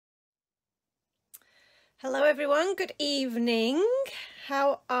Hello everyone, good evening.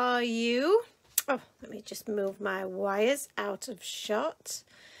 How are you? Oh, let me just move my wires out of shot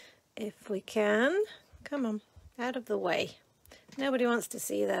if we can. Come on, out of the way. Nobody wants to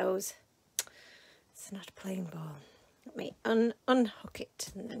see those. It's not a plain ball. Let me unhook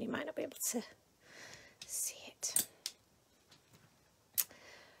it and then you might not be able to see it.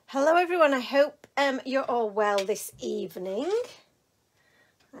 Hello everyone, I hope you're all well this evening.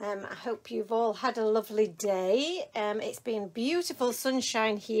 I hope you've all had a lovely day. It's been beautiful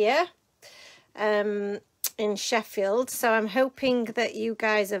sunshine here in Sheffield, so I'm hoping that you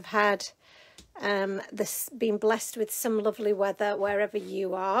guys have had been blessed with some lovely weather wherever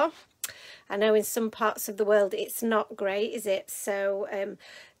you are. I know in some parts of the world it's not great, is it? So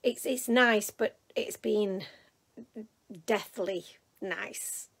it's nice, but it's been deathly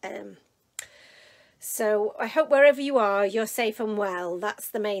nice. So I hope wherever you are, you're safe and well. That's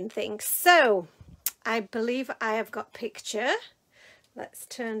the main thing. So I believe I have got picture. Let's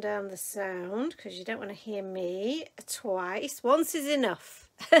turn down the sound because you don't want to hear me twice. Once is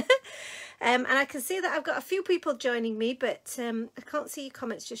enough. And I can see that I've got a few people joining me, but I can't see your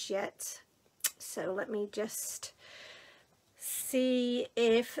comments just yet. So let me just see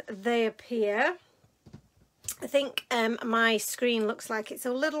if they appear. I think my screen looks like it's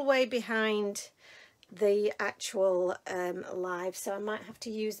a little way behind the actual live, so I might have to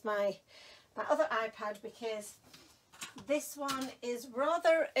use my other iPad because this one is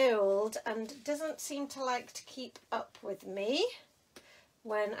rather old and doesn't seem to like to keep up with me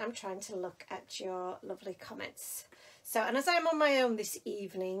when I'm trying to look at your lovely comments. So, and as I'm on my own this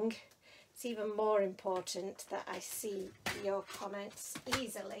evening, it's even more important that I see your comments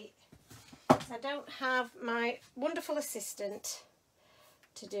easily. I don't have my wonderful assistant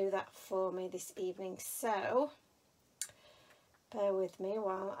to do that for me this evening, so bear with me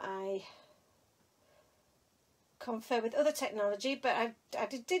while I confer with other technology. But I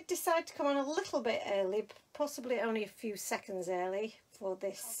did decide to come on a little bit early, possibly only a few seconds early for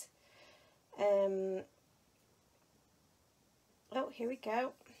this. Oh, here we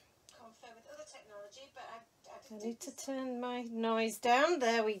go. Confer with other technology, but I need to turn my noise down.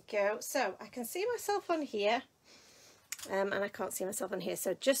 There we go. So I can see myself on here. And I can't see myself on here,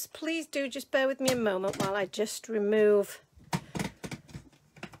 so please just bear with me a moment while I just remove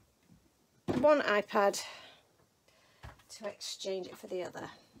one iPad to exchange it for the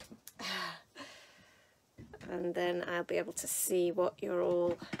other, and then I'll be able to see what you're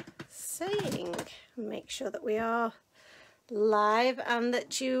all saying. Make sure that we are live and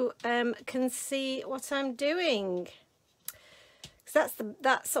that you can see what I'm doing.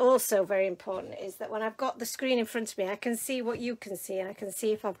 That's also very important, is that when I've got the screen in front of me, I can see what you can see, and I can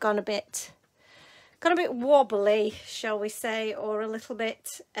see if I've gone a bit wobbly, shall we say, or a little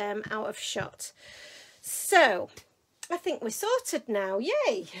bit out of shot. So I think we're sorted now.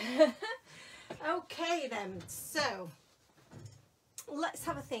 Yay! Okay then, so let's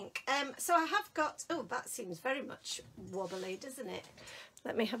have a think. So I have got, oh, that seems very much wobbly, doesn't it?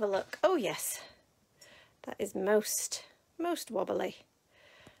 Let me have a look. Oh yes, that is most wobbly.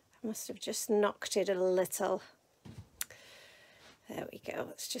 I must have just knocked it a little. There we go.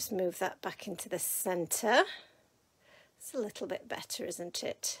 Let's just move that back into the center. It's a little bit better, isn't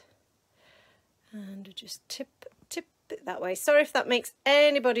it? And just tip it that way. Sorry if that makes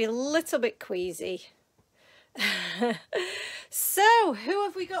anybody a little bit queasy. So who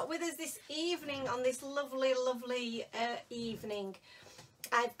have we got with us this evening on this lovely evening?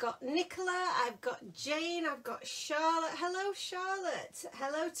 I've got Nicola, I've got Jane, I've got Charlotte. Hello Charlotte.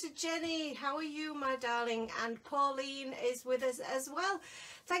 Hello to Jenny. How are you, my darling? And Pauline is with us as well.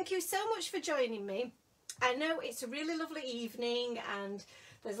 Thank you so much for joining me. I know it's a really lovely evening and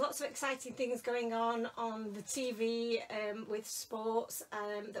there's lots of exciting things going on the TV with sports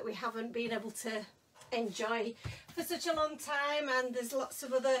that we haven't been able to enjoy for such a long time, and there's lots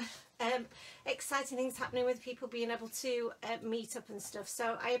of other exciting things happening with people being able to meet up and stuff.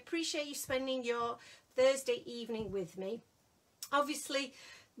 So I appreciate you spending your Thursday evening with me. Obviously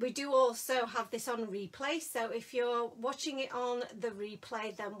we do also have this on replay, so if you're watching it on the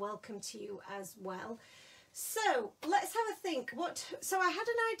replay, then welcome to you as well. So let's have a think. So I had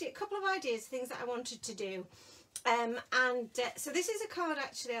an idea, a couple of ideas, things that I wanted to do. So this is a card,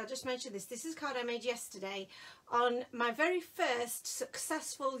 actually, I'll just mention this. This is a card I made yesterday on my very first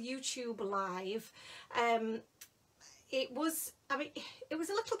successful YouTube live. It was a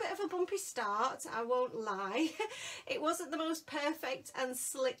little bit of a bumpy start, I won't lie. It wasn't the most perfect and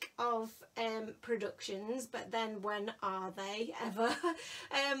slick of productions, but then when are they ever?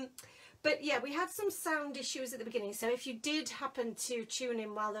 But yeah, we had some sound issues at the beginning, so if you did happen to tune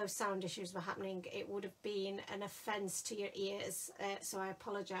in while those sound issues were happening, it would have been an offence to your ears, so I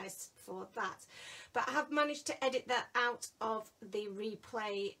apologise for that. But I have managed to edit that out of the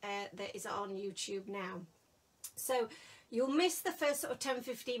replay that is on YouTube now. So you'll miss the first sort of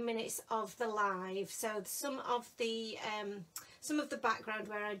 10-15 minutes of the live, so some of the background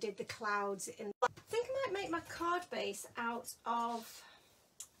where I did the clouds in. I think I might make my card base out of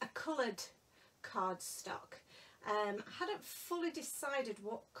a coloured cardstock. I hadn't fully decided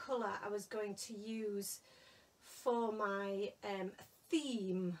what colour I was going to use for my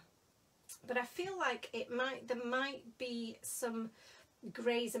theme, but I feel like there might be some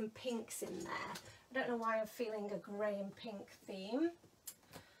greys and pinks in there. I don't know why I'm feeling a grey and pink theme.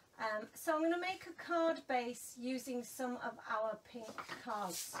 So I'm going to make a card base using some of our pink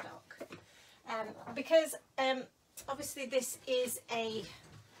cardstock, because obviously this is a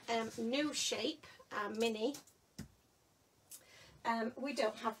new shape, mini. We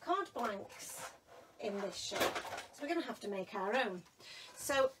don't have card blanks in this shape, so we're going to have to make our own.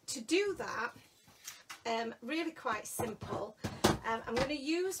 So to do that, really quite simple, I'm going to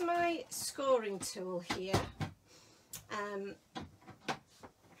use my scoring tool here, and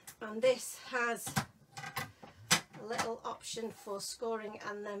this has a little option for scoring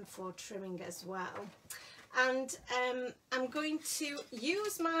and then for trimming as well. And I'm going to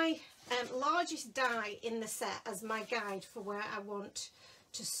use my largest die in the set as my guide for where I want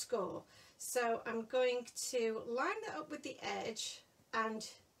to score. So I'm going to line that up with the edge, and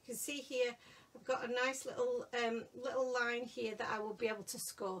you can see here I've got a nice little line here that I will be able to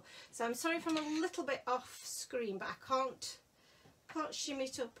score. So I'm sorry if I'm a little bit off screen, but I can't shimmy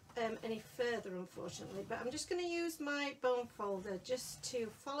it up any further, unfortunately. But I'm just going to use my bone folder just to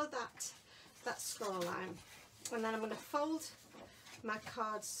follow that score line, and then I'm going to fold my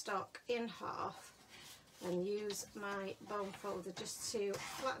cardstock in half and use my bone folder just to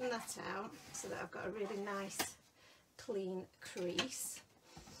flatten that out so that I've got a really nice clean crease.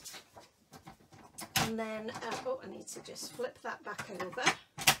 And then oh, I need to just flip that back over,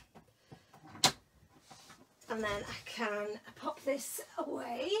 and then I can pop this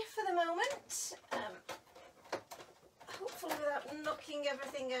away for the moment, hopefully without knocking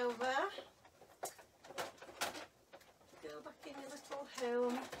everything over. Go back in your little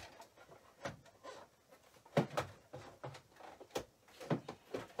home.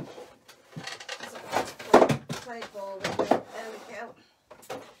 Play ball with it. There we go.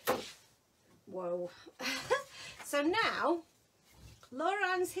 Whoa. So now Laura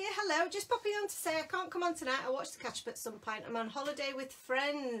Ann's here. Hello, just popping on to say I can't come on tonight. I watched the catch up at some point. I'm on holiday with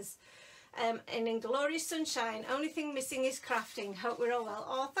friends in glorious sunshine. Only thing missing is crafting. Hope we're all well.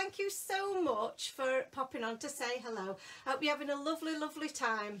 Oh, thank you so much for popping on to say hello. I hope you're having a lovely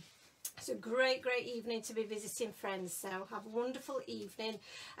time. It's a great evening to be visiting friends, so have a wonderful evening.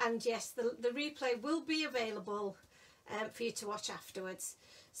 And yes, the replay will be available for you to watch afterwards.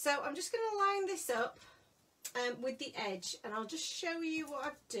 So I'm just going to line this up with the edge, and I'll just show you what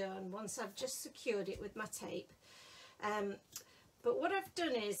I've done once I've just secured it with my tape. But what I've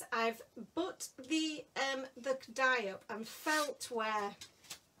done is I've put the die up and felt where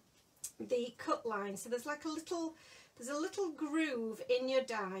the cut line, so there's like a little groove in your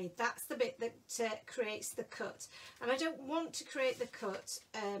die. That's the bit that creates the cut, and I don't want to create the cut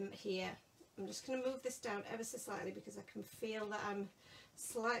here. I'm just going to move this down ever so slightly because I can feel that I'm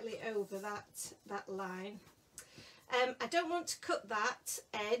slightly over that line. I don't want to cut that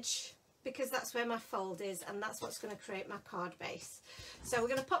edge because that's where my fold is, and that's what's going to create my card base. So we're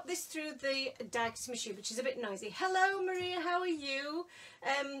going to pop this through the die cutting machine, which is a bit noisy. Hello Maria, how are you?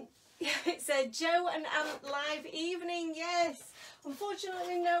 It's a Joe and Ant live evening. Yes,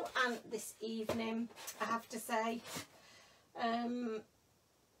 unfortunately no Ant this evening, I have to say.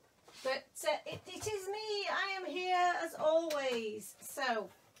 But it is me. I am here as always. So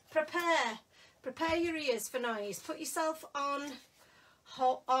prepare your ears for noise. Put yourself on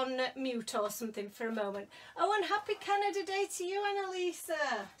mute or something for a moment. Oh, and happy Canada Day to you,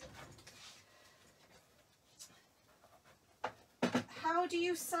 Annalisa. How do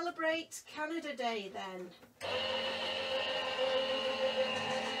you celebrate Canada Day then?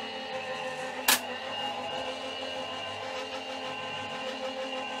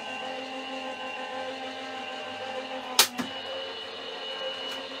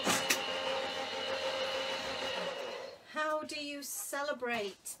 How do you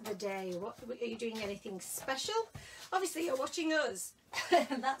celebrate the day? What are you doing? Anything special? Obviously you're watching us.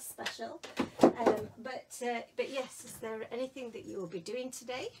 That's special. But yes, is there anything that you will be doing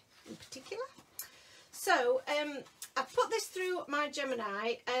today in particular? So I've put this through my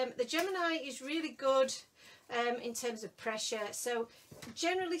Gemini. The Gemini is really good in terms of pressure. So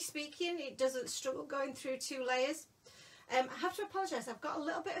generally speaking, it doesn't struggle going through 2 layers. I have to apologise, I've got a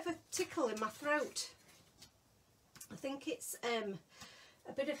little bit of a tickle in my throat. I think it's a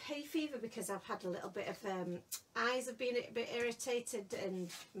bit of hay fever because I've had a little bit of eyes have been a bit irritated and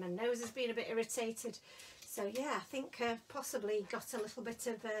my nose has been a bit irritated. So yeah, I think possibly got a little bit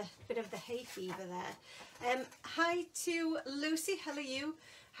of the hay fever there. Hi to Lucy. Hello you.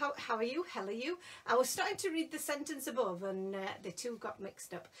 How are you? Hello you. I was starting to read the sentence above and the two got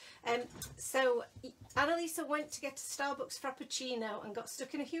mixed up. So Annalisa went to get a Starbucks Frappuccino and got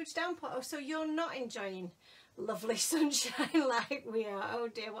stuck in a huge downpour. Oh, so you're not enjoying lovely sunshine like we are. Oh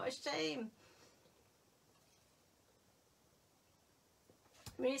dear, what a shame.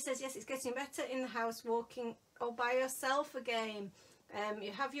 Maria says, yes, it's getting better in the house, walking all by yourself again.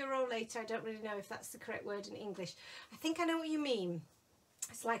 You have your rollator. I don't really know if that's the correct word in English. I think I know what you mean.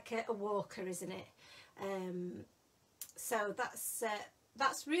 It's like a walker, isn't it? So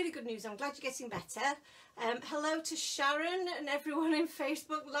that's really good news. I'm glad you're getting better. Hello to Sharon and everyone in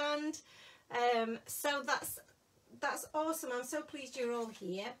Facebook land. So that's awesome. I'm so pleased you're all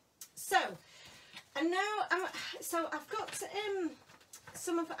here. So, and now so I've got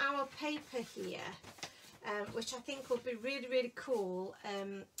some of our paper here, which I think will be really, really cool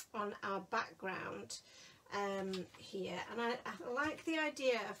on our background here. And I like the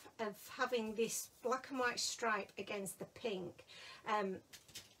idea of having this black and white stripe against the pink.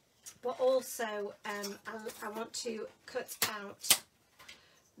 But also I want to cut out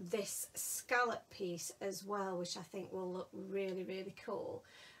this scallop piece as well, which I think will look really, really cool.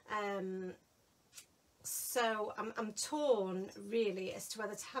 So I'm torn really as to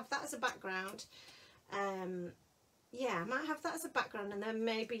whether to have that as a background. Yeah, I might have that as a background and then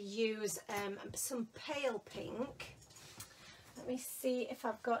maybe use some pale pink. Let me see if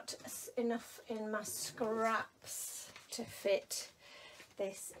I've got enough in my scraps to fit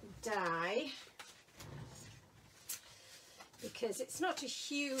this die, because it's not a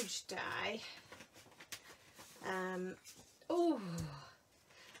huge die. Oh,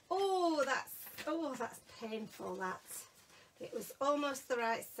 that's painful. It was almost the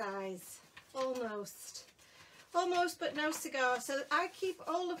right size, almost, but no cigar. So I keep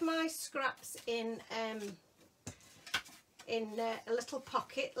all of my scraps in a little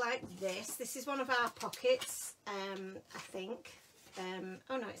pocket like this. This is one of our pockets, I think.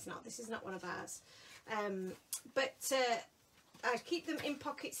 Oh no, it's not. This is not one of ours. But I keep them in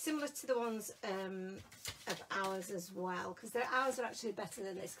pockets similar to the ones of ours as well, because ours are actually better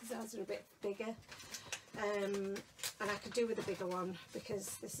than this, because ours are a bit bigger. And I could do with a bigger one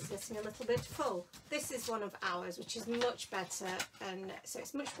because this is getting a little bit full. This is one of ours, which is much better, and so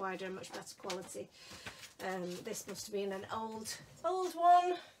it's much wider and much better quality. This must have been an old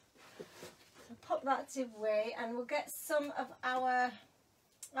one. So pop that away, and we'll get some of our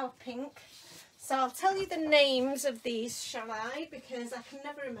pink. So I'll tell you the names of these, shall I? Because I can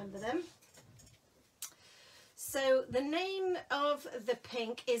never remember them. So the name of the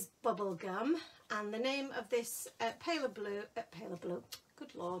pink is Bubblegum, and the name of this paler blue,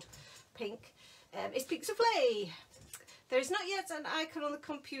 good lord, pink, is Pink Souffle. There is not yet an icon on the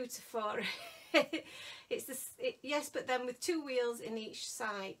computer for it. Yes, but then with 2 wheels in each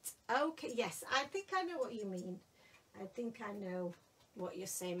side. Okay, yes, I think I know what you mean. I think I know what you're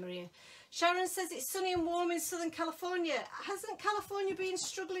saying, Maria. Sharon says it's sunny and warm in Southern California. Hasn't California been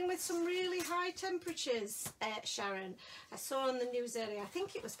struggling with some really high temperatures, Sharon? I saw on the news earlier, I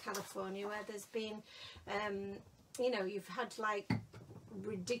think it was California, where there's been, you know, you've had like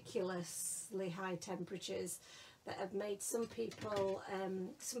ridiculously high temperatures that have made some people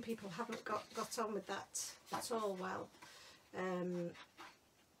haven't got on with that at all well.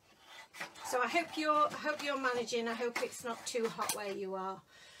 So I hope you're managing. I hope it's not too hot where you are.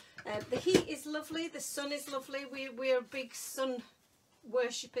 The heat is lovely. The sun is lovely. We're big sun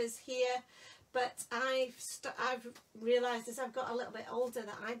worshippers here. But I've realised as I've got a little bit older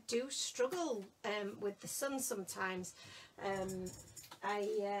that I do struggle with the sun sometimes.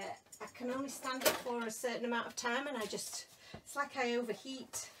 I can only stand it for a certain amount of time, and it's like I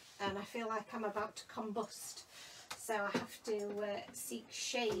overheat and I feel like I'm about to combust. So I have to seek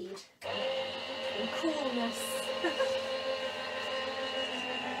shade and coolness.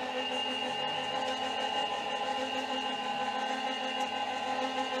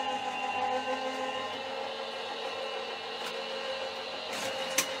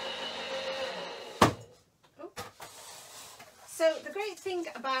 So the great thing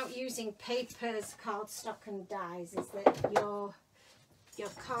about using papers, cardstock and dies is that your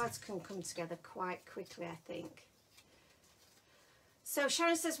cards can come together quite quickly, I think. So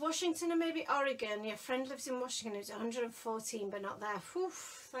Sharon says Washington or maybe Oregon. Your friend lives in Washington. It's 114 but not there. Whew,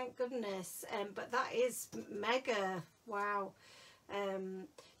 thank goodness. But that is mega. Wow.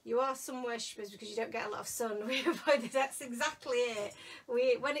 You are somewhere, because you don't get a lot of sun. We avoid it. That's exactly it.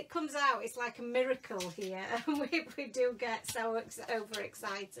 When it comes out, it's like a miracle here. we do get so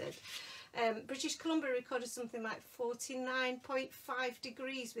overexcited. British Columbia recorded something like 49.5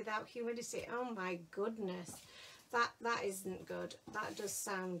 degrees without humidity. Oh my goodness. That isn't good. That does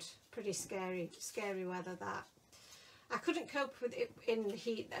sound pretty scary weather, that. I couldn't cope with it in the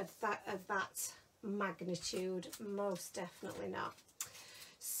heat of that magnitude. Most definitely not.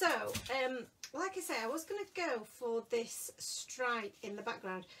 So, like I say, I was going to go for this stripe in the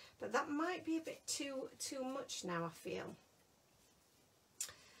background, but that might be a bit too much now, I feel.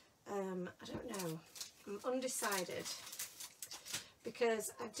 I don't know. I'm undecided.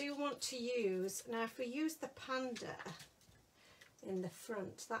 Because I do want to use, now if we use the panda in the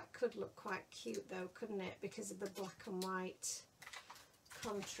front, that could look quite cute though, couldn't it? Because of the black and white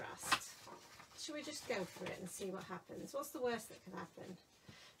contrast. Should we just go for it and see what happens? What's the worst that can happen?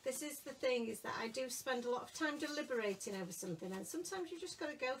 This is the thing, is that I do spend a lot of time deliberating over something, and sometimes you just got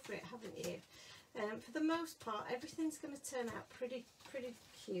to go for it, haven't you? For the most part, everything's going to turn out pretty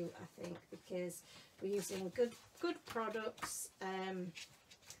cute, I think, because we're using good products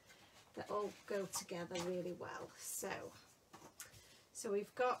that all go together really well. So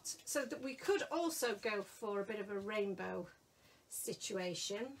we've got, so that we could also go for a bit of a rainbow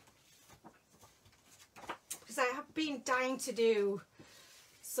situation, because I have been dying to do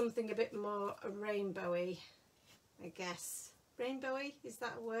something a bit more rainbowy, I guess. Rainbowy, is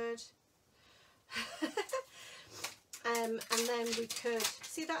that a word? And then we could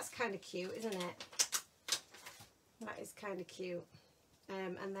see, that's kind of cute, isn't it? That is kind of cute.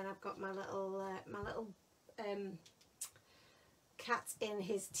 And then I've got my little cat in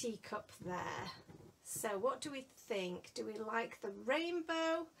his teacup there. So what do we think? Do we like the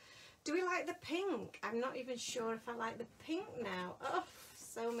rainbow? Do we like the pink? I'm not even sure if I like the pink now. Oh,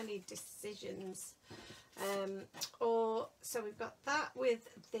 so many decisions. Or so we've got that with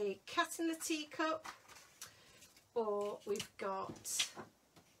the cat in the teacup, or we've got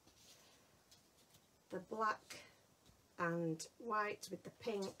the black and white with the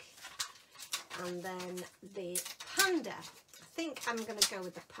pink, and then the panda. I think I'm going to go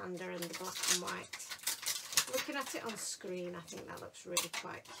with the panda and the black and white. Looking at it on screen, I think that looks really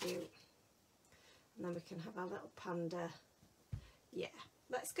quite cute. And then we can have our little panda. Yeah,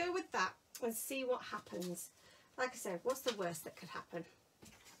 let's go with that and see what happens. Like I said, what's the worst that could happen?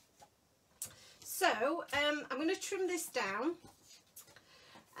 So I'm going to trim this down.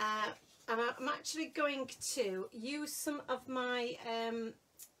 I'm actually going to use some of my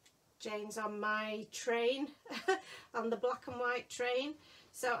Jane's on my train, on the black and white train.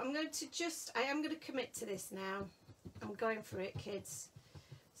 So I'm going to I am going to commit to this now. I'm going for it, kids.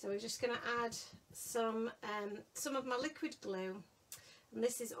 So we're just going to add some of my liquid glue. And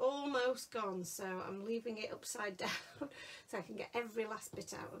this is almost gone, so I'm leaving it upside down so I can get every last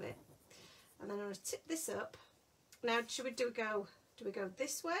bit out of it. And then I'm going to tip this up. Now, do we go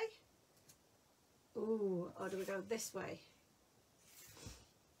this way? Ooh, or do we go this way?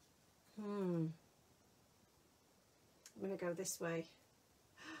 I'm going to go this way.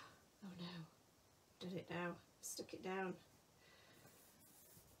 Oh no, did it now, stuck it down.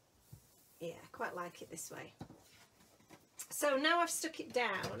 Yeah, I quite like it this way. So now I've stuck it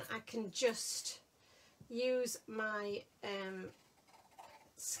down, I can just use my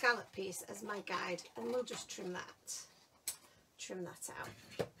scallop piece as my guide, and we'll just trim that out.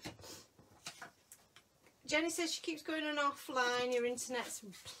 Jenny says she keeps going on offline, your internet's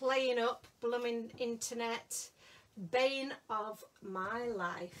playing up, blooming internet. Bane of my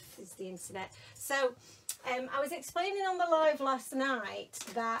life is the internet. So I was explaining on the live last night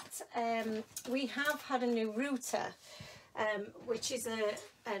that we have had a new router, which is a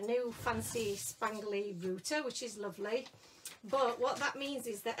new fancy spangly router, which is lovely. But what that means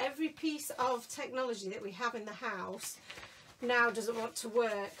is that every piece of technology that we have in the house now doesn't want to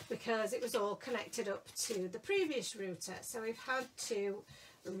work because it was all connected up to the previous router. So we've had to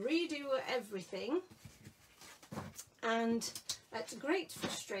redo everything, and that's great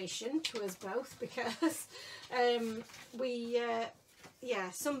frustration to us both because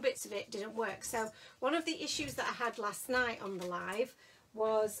yeah, some bits of it didn't work. So one of the issues that I had last night on the live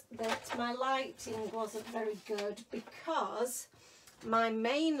was that my lighting wasn't very good because my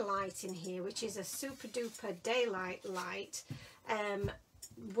main light in here, which is a super duper daylight light,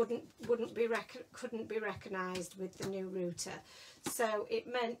 couldn't be recognised with the new router. So it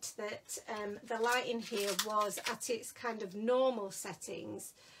meant that the lighting here was at its kind of normal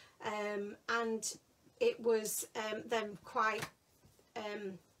settings, and it was then quite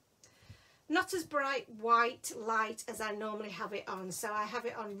not as bright white light as I normally have it on. So I have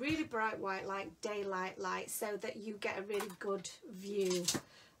it on really bright white, like daylight light, so that you get a really good view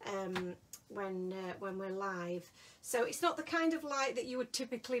when we're live. So it's not the kind of light that you would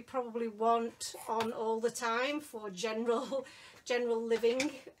typically probably want on all the time for general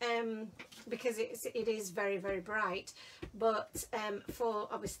living, because it is very, very bright. But for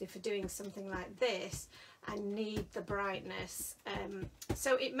obviously for doing something like this, I need the brightness.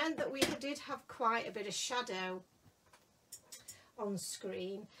 So it meant that we did have quite a bit of shadow on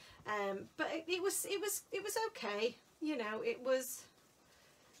screen, but it was okay. You know, it was.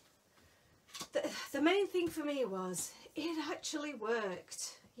 The main thing for me was it actually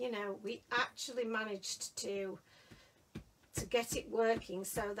worked. You know, we actually managed to get it working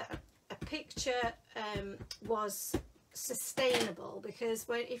so that a picture was sustainable, because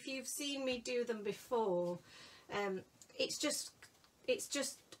if you've seen me do them before, it's just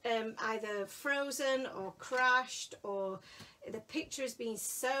either frozen or crashed, or the picture has been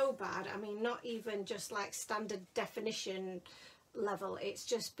so bad. I mean, not even just like standard definition level, it's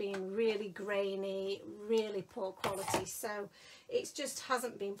just been really grainy, really poor quality, so it just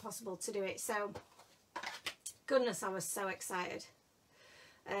hasn't been possible to do it. So goodness, I was so excited.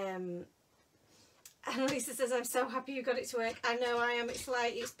 And Lisa says, I'm so happy you got it to work. I know I am. It's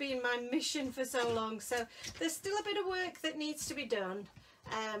like it's been my mission for so long, so there's still a bit of work that needs to be done.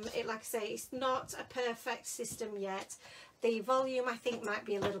 Like I say, it's not a perfect system yet. The volume, I think, might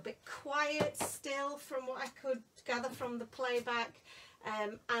be a little bit quiet still from what I could gather from the playback,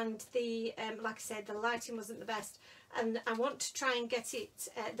 and the like I said, the lighting wasn't the best, and I want to try and get it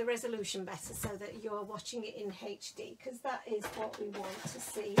the resolution better so that you're watching it in HD, because that is what we want to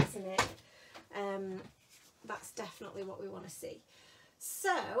see, isn't it? That's definitely what we want to see.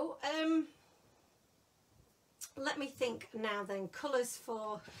 So let me think now then, colours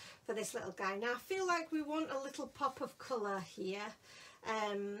for this little guy. Now I feel like we want a little pop of colour here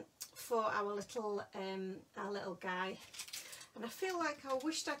for our little guy, and I feel like I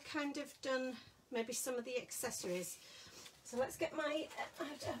wished I'd kind of done maybe some of the accessories. So let's get my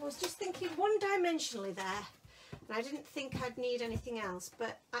I was just thinking one-dimensionally there, and I didn't think I'd need anything else,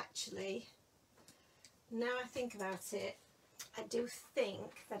 but actually now I think about it, I do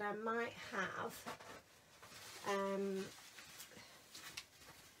think that I might have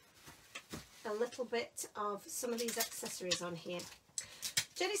a little bit of some of these accessories on here.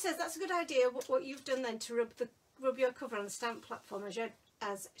 Jenny says that's a good idea. What you've done then to rub your cover on the stamp platform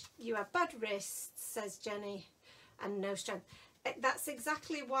as you have bad wrists, says Jenny, and no strength. That's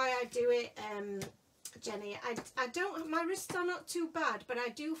exactly why I do it, Jenny. I don't. My wrists are not too bad, but I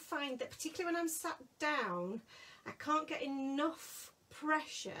do find that particularly when I'm sat down, I can't get enough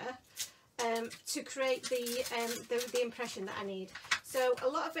pressure to create the impression that I need. So a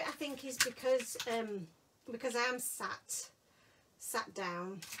lot of it, I think, is because I am sat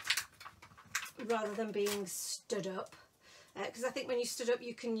down rather than being stood up. Because I think when you stood up,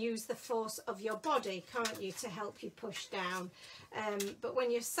 you can use the force of your body, can't you, to help you push down. But when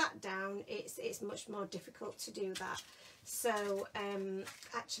you're sat down, it's much more difficult to do that. So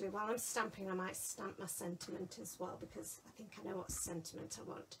actually, while I'm stamping, I might stamp my sentiment as well, because I think I know what sentiment I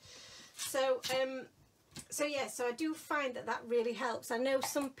want. So so yeah, so I do find that really helps. I know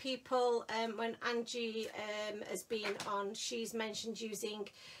some people, when Angie has been on, she's mentioned using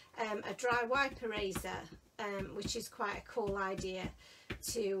a dry wipe eraser, which is quite a cool idea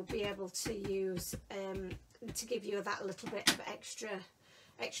to be able to use to give you that little bit of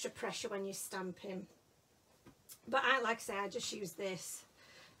extra pressure when you're stamping. But like I say, I just use this,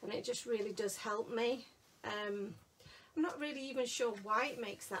 and it just really does help me. I'm not really even sure why it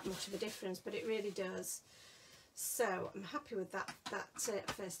makes that much of a difference, but it really does. So I'm happy with that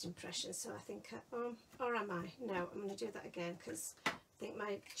first impression. So I think, or am I? No, I'm going to do that again, because I think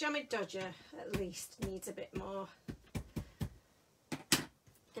my Jammy Dodger at least needs a bit more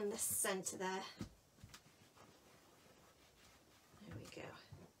in the centre there. There we go.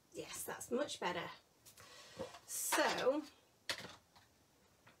 Yes, that's much better. So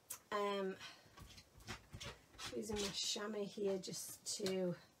using my chamois here just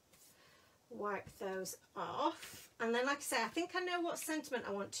to wipe those off, and then like I say, I think I know what sentiment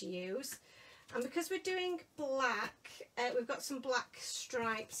I want to use, and because we're doing black, we've got some black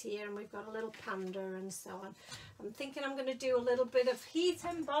stripes here, and we've got a little panda and so on. I'm thinking I'm going to do a little bit of heat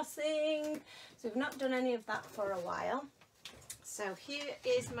embossing, so we've not done any of that for a while. So here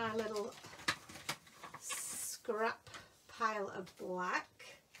is my little scrap pile of black,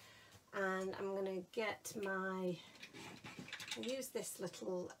 and I'm going to get my, I'll use this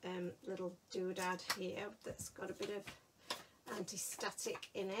little little doodad here that's got a bit of anti-static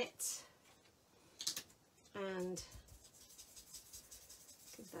in it, and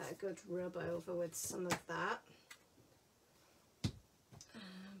give that a good rub over with some of that.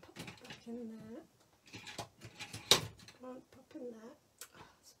 And pop it back in there. Come on, pop in there.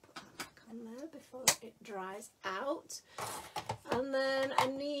 Let's put that back on there before it dries out. And then I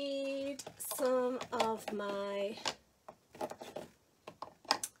need some of my,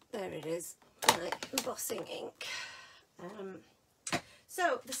 there it is, my embossing ink.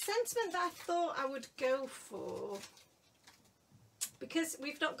 So the sentiment that I thought I would go for, because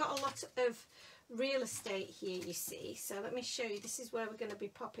we've not got a lot of real estate here, you see, so let me show you. This is where we're going to be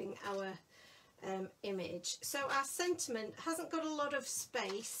popping our image. So our sentiment hasn't got a lot of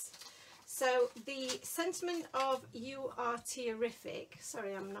space. So the sentiment of "you are terrific,"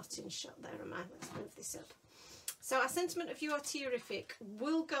 sorry, I'm not in shot there, am I? Let's move this up. So our sentiment of "you are terrific"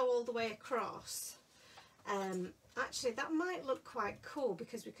 will go all the way across. Actually, that might look quite cool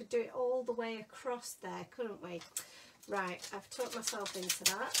because we could do it all the way across there, couldn't we? Right, I've talked myself into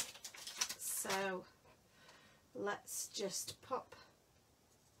that. So let's just pop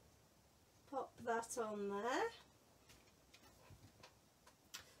that on there.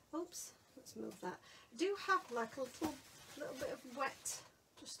 Oops, let's move that. I do have like a little bit of wet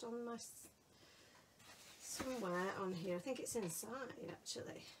just on my, somewhere on here. I think it's inside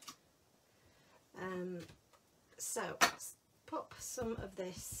actually. So let's pop some of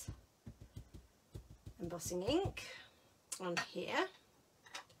this embossing ink on here,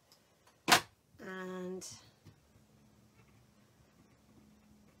 and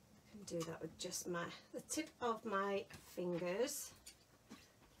I can do that with just the tip of my fingers.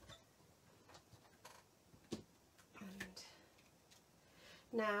 And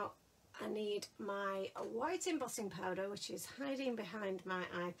now I need my white embossing powder, which is hiding behind my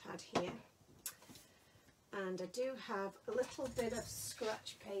iPad here. And I do have a little bit of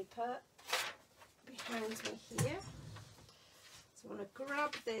scratch paper behind me here. So I want to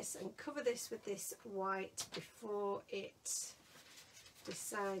grab this and cover this with this white before it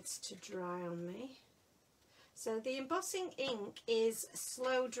decides to dry on me. So the embossing ink is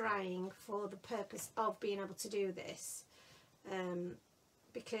slow drying for the purpose of being able to do this,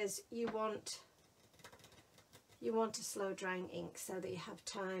 because you want a slow drying ink so that you have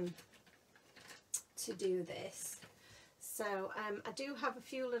time to do this. So I do have a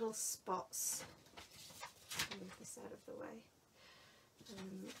few little spots. Move this out of the way.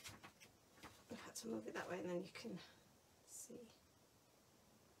 I had to move it that way, and then you can see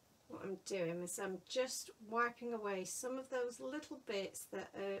what I'm doing is I'm just wiping away some of those little bits that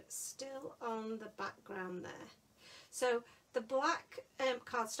are still on the background there. So the black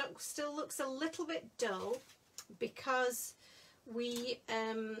cardstock still looks a little bit dull because we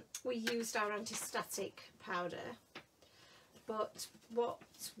used our anti-static powder, but what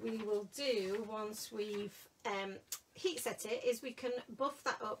we will do once we've heat set it is we can buff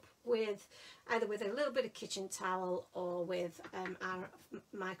that up with either with a little bit of kitchen towel or with our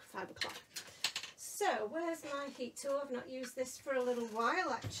microfiber cloth. So where's my heat tool? I've not used this for a little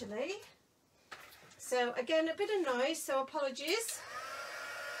while actually. So again, a bit of noise, so apologies.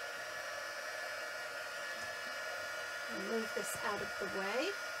 I'll move this out of the way.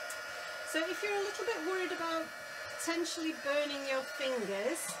 So if you're a little bit worried about potentially burning your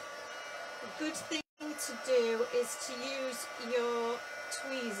fingers, a good thing to do is to use your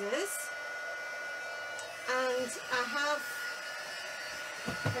tweezers. And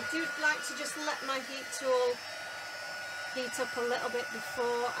I do like to just let my heat tool heat up a little bit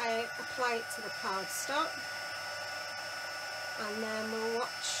before I apply it to the cardstock, and then we'll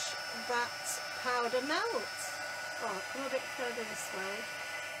watch that powder melt. Oh, come a bit further this way.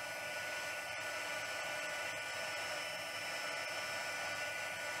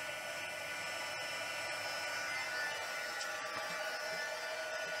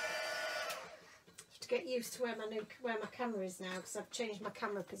 I have to get used to where my camera is now, because I've changed my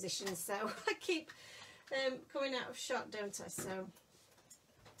camera position, so I keep coming out of shot, don't I? So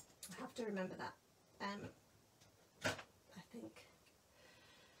I have to remember that. I think.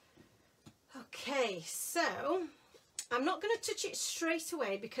 Okay, so I'm not going to touch it straight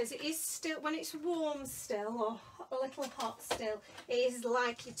away because it is still, when it's warm still or a little hot still, it is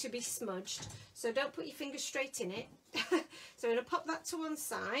likely to be smudged. So don't put your fingers straight in it. So I'm going to pop that to one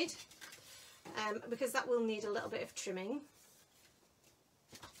side because that will need a little bit of trimming.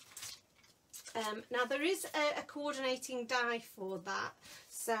 Now there is a coordinating die for that,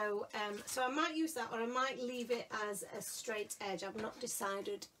 so so I might use that, or I might leave it as a straight edge. I've not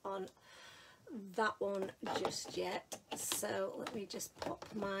decided on that one just yet, so let me just pop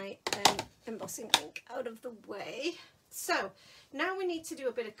my embossing ink out of the way. So now we need to do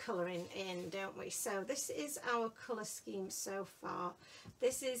a bit of colouring in, don't we? So this is our colour scheme so far.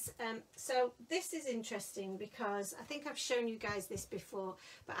 This is so this is interesting because I think I've shown you guys this before,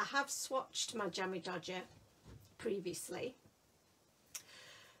 but I have swatched my Jammy Dodger previously.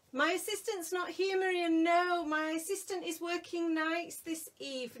 My assistant's not here, Maria. No, my assistant is working nights this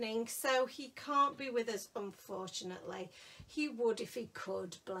evening, so he can't be with us, unfortunately. He would if he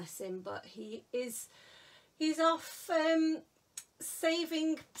could, bless him, but he's off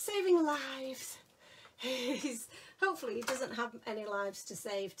saving lives. Hopefully he doesn't have any lives to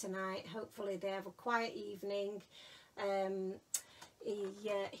save tonight. Hopefully they have a quiet evening.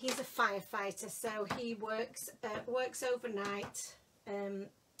 He's a firefighter, so he works overnight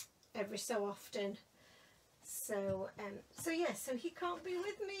every so often. So yeah, so he can't be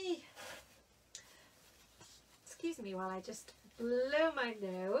with me. Excuse me while I just blow my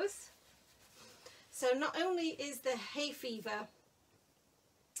nose. So not only is the hay fever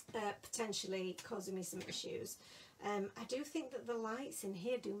potentially causing me some issues, I do think that the lights in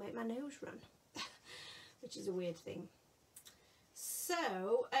here do make my nose run, which is a weird thing. So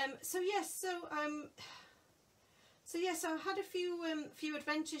yes, I had a few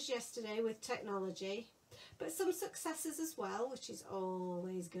adventures yesterday with technology, but some successes as well, which is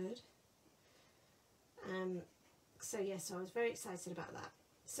always good. So yes, I was very excited about that.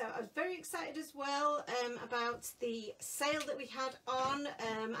 So I was very excited as well about the sale that we had on.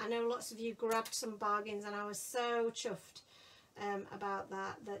 I know lots of you grabbed some bargains, and I was so chuffed about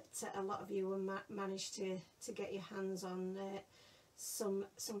that a lot of you managed to get your hands on some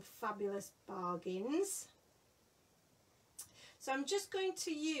fabulous bargains. So I'm just going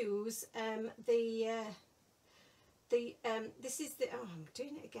to use this is the, oh, I'm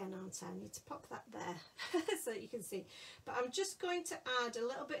doing it again, aren't I? I need to pop that there so that you can see. But I'm just going to add a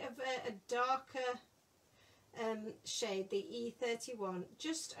little bit of a darker shade, the E31,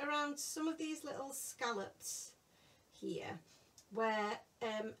 just around some of these little scallops here, where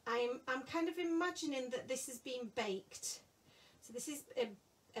I'm kind of imagining that this has been baked. So this is a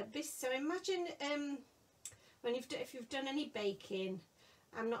bit. So imagine if you've done any baking.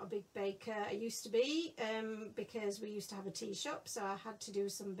 I'm not a big baker. I used to be because we used to have a tea shop, so I had to do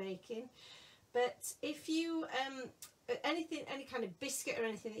some baking. But if you any kind of biscuit or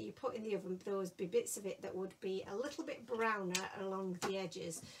anything that you put in the oven, there would be bits of it that would be a little bit browner along the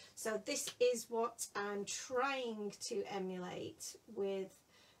edges. So this is what I'm trying to emulate with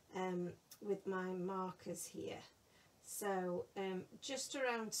my markers here. So just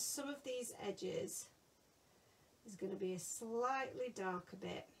around some of these edges is going to be a slightly darker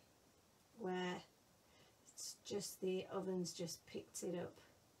bit where it's just the oven's just picked it up,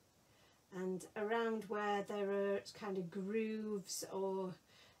 and around where there are kind of grooves or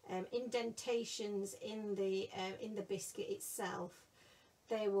indentations in the biscuit itself,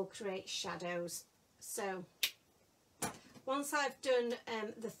 they will create shadows. So once I've done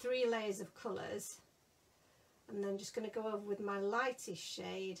the 3 layers of colours, I'm then just going to go over with my lightest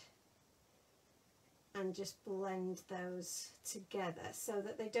shade and just blend those together so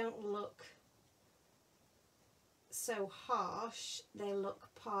that they don't look so harsh, they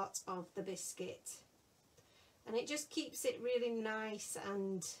look part of the biscuit, and it just keeps it really nice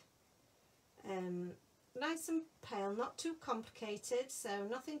and pale, not too complicated, so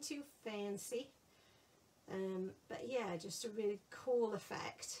nothing too fancy, but yeah, just a really cool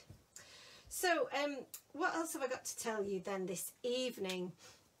effect. So what else have I got to tell you then this evening?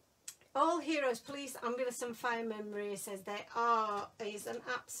 All heroes, police, ambulance and firemen, Maria says they are. He's an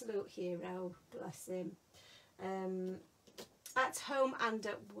absolute hero, bless him. At home and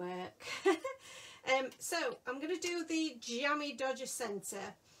at work. So I'm going to do the Jammy Dodger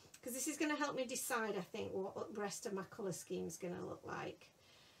Centre, because this is going to help me decide, I think, what the rest of my colour scheme is going to look like.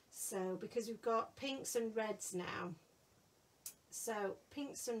 So because we've got pinks and reds now. So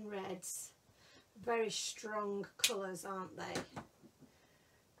pinks and reds, very strong colours, aren't they?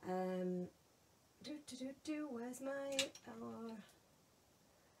 Where's my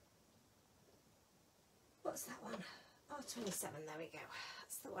what's that one? R27, there we go.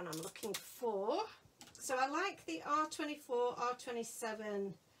 That's the one I'm looking for. So I like the R24,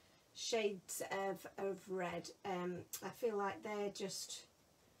 R27 shades of red. I feel like they're just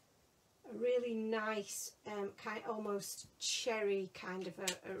a really nice kind, almost cherry kind of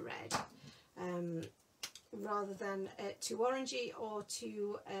a red. Rather than too orangey or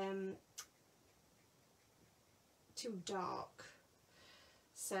too too dark.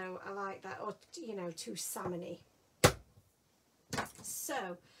 So I like that, or you know, too salmony.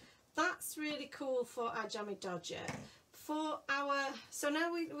 So that's really cool for our Jammy Dodger. For our, so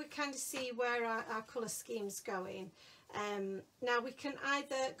now we kind of see where our colour scheme's going. Now we can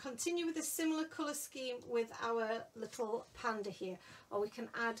either continue with a similar colour scheme with our little panda here, or we can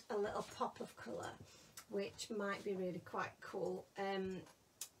add a little pop of colour, which might be really quite cool.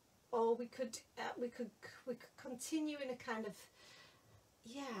 Or we could continue in a kind of,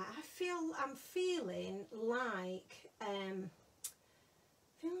 yeah, I'm feeling like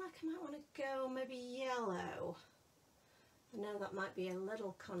I might want to go maybe yellow. I know that might be a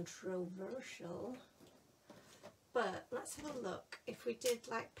little controversial, but let's have a look. If we did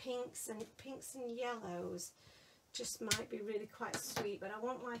like pinks and yellows, just might be really quite sweet. But I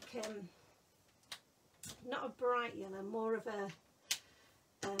want like not a bright yellow, more of a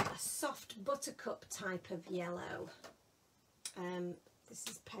soft buttercup type of yellow. This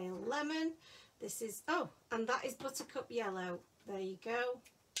is pale lemon. This is, oh, and that is buttercup yellow. There you go.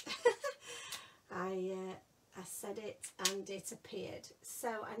 I said it and it appeared. So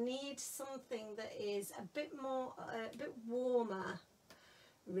I need something that is a bit more, a bit warmer,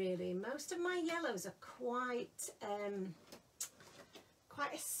 really. Most of my yellows are quite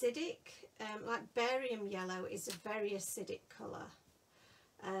acidic. Like barium yellow is a very acidic colour.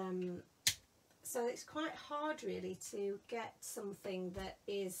 So it's quite hard really to get something that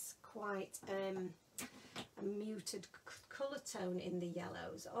is quite a muted colour tone in the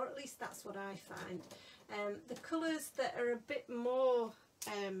yellows, or at least that's what I find. The colours that are a bit more,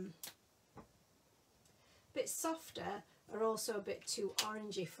 bit softer are also a bit too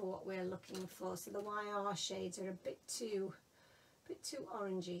orangey for what we're looking for. So the YR shades are a bit too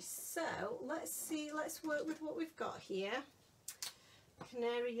orangey. So let's work with what we've got here.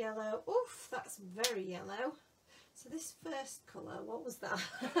 Canary yellow. Oof, that's very yellow. So this first colour, what was that?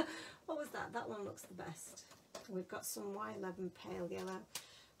 What was that? That one looks the best. We've got some Y11 pale yellow.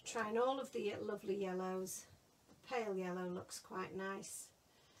 Trying all of the lovely yellows. The pale yellow looks quite nice.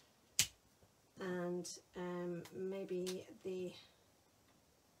 And maybe the,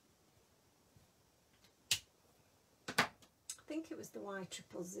 I think it was the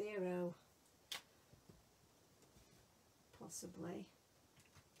Y000, possibly.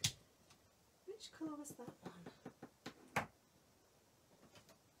 Which colour was that one?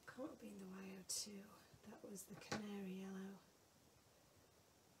 Can't have been the Y02. That was the canary yellow.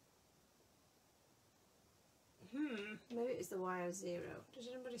 Maybe it was the Y0. Does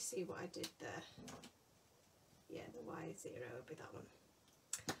anybody see what I did there? Yeah, the Y0 would be that one.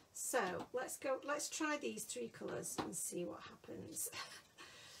 So let's try these three colours and see what happens.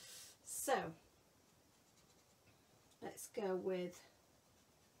 So let's go with,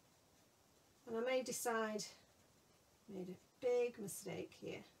 and I may decide, made a big mistake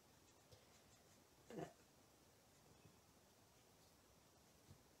here, but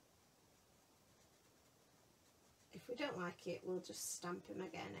if we don't like it, we'll just stamp him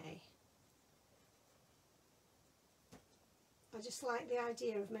again, eh? I just like the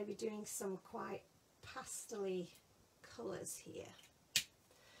idea of maybe doing some quite pastel-y colours here.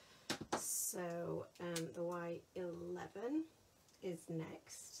 So the Y11 is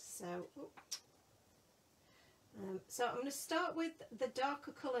next. So I'm going to start with the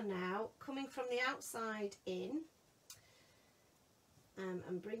darker colour now, coming from the outside in,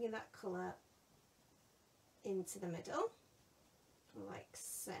 and bringing that colour into the middle, like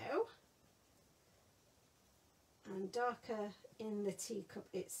so, and darker in the teacup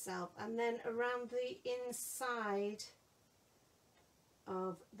itself, and then around the inside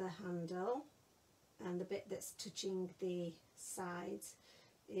of the handle, and the bit that's touching the sides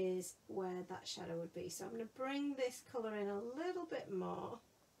is where that shadow would be. So I'm going to bring this colour in a little bit more,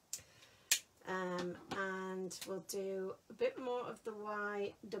 and we'll do a bit more of the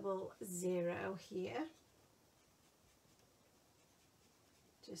Y00 here,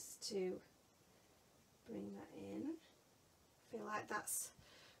 just to bring that in. I feel like that's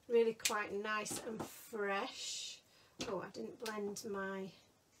really quite nice and fresh. Oh, I didn't blend my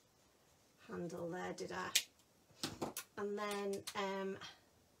handle there, did I? And then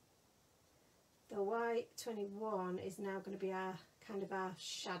the Y21 is now going to be our kind of our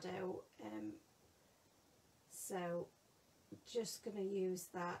shadow. So just going to use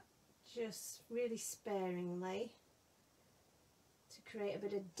that just really sparingly to create a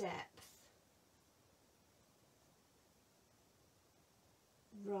bit of depth,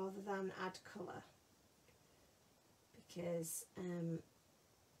 rather than add colour, because I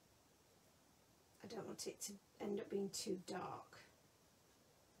don't want it to end up being too dark.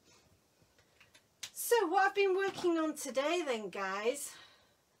 So what I've been working on today then, guys,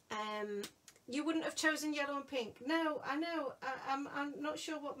 you wouldn't have chosen yellow and pink. No, I know, I'm not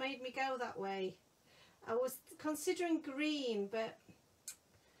sure what made me go that way. I was considering green, but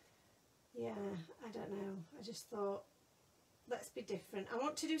yeah, I don't know. I just thought, let's be different. I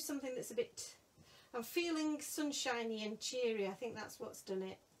want to do something that's a bit, I'm feeling sunshiny and cheery. I think that's what's done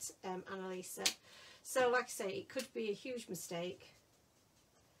it, Annalisa. So like I say, it could be a huge mistake,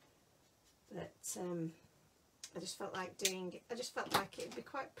 but I just felt like doing it. I just felt like it would be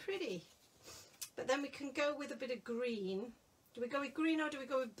quite pretty. But then we can go with a bit of green. Do we go with green or do we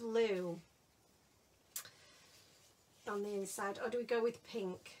go with blue on the inside, or do we go with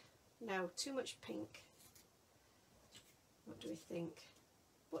pink? No, too much pink. What do we think?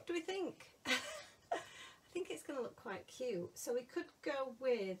 What do we think? I think it's going to look quite cute. So we could go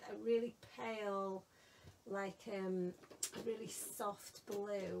with a really pale, like a really soft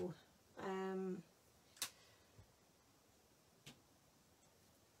blue. I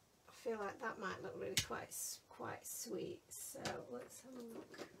feel like that might look really quite sweet. So let's have a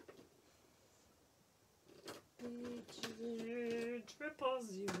look.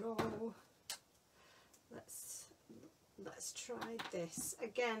 BG000. Let's try this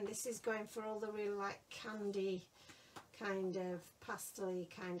again. This is going for all the really like candy kind of pastel-y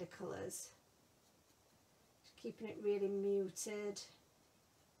kind of colours. Just keeping it really muted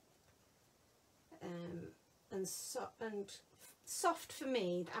and soft for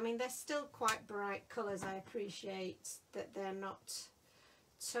me. I mean, they're still quite bright colours. I appreciate that they're not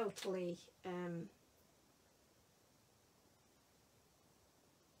totally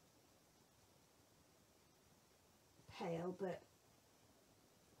pale, but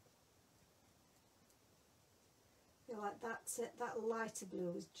I feel like that's it. That lighter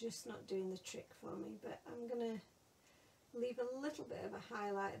blue was just not doing the trick for me, but I'm gonna leave a little bit of a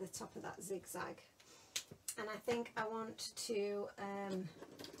highlight at the top of that zigzag, and I think I want to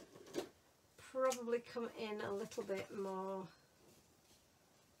probably come in a little bit more,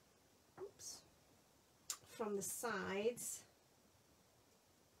 oops, from the sides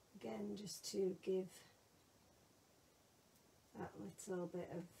again, just to give that little bit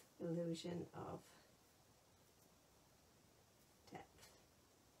of illusion of depth,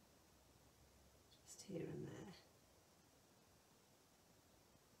 just here and there.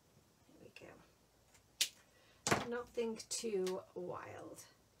 There we go. Nothing too wild.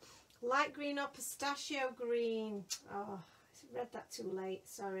 Light green or pistachio green. Oh, I read that too late,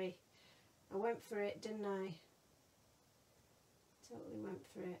 sorry. I went for it, didn't I? Totally went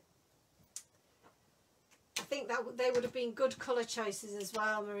for it. I think that they would have been good colour choices as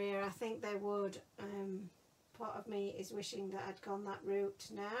well, Maria. I think they would. Part of me is wishing that I'd gone that route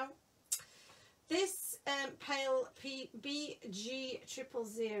now. This pale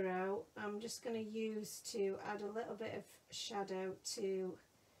BG000, I'm just going to use to add a little bit of shadow to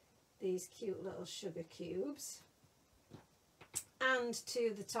these cute little sugar cubes and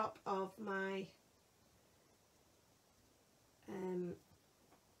to the top of my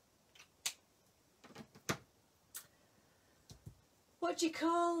what do you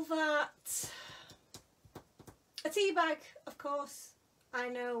call that? A tea bag, of course. I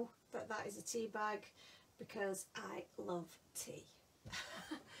know that that is a tea bag because I love tea.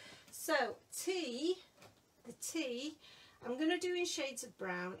 So tea, the tea, I'm going to do in shades of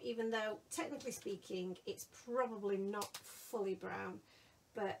brown, even though technically speaking it's probably not fully brown,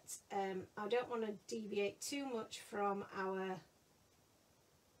 but I don't want to deviate too much from our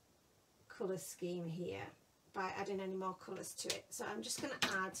colour scheme here by adding any more colours to it. So I'm just going to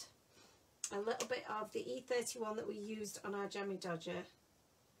add a little bit of the E31 that we used on our Jammy Dodger,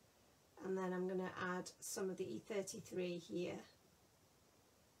 and then I'm going to add some of the E33 here,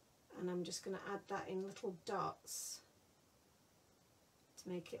 and I'm just going to add that in little dots to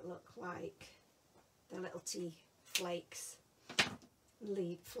make it look like the little tea flakes,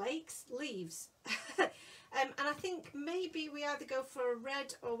 leaves. And I think maybe we either go for a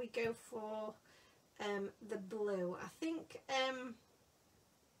red or we go for the blue. I think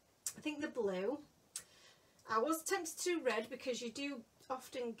the blue. I was tempted to do red because you do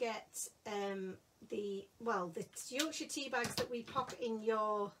often get the Yorkshire tea bags that we pop in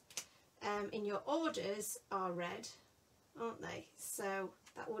your orders are red, aren't they? So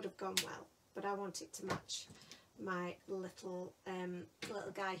that would have gone well, but I want it to match my little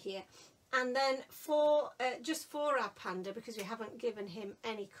guy here. And then for just for our panda, because we haven't given him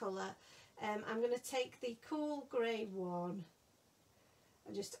any colour, I'm going to take the cool grey one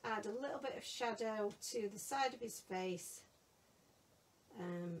and just add a little bit of shadow to the side of his face,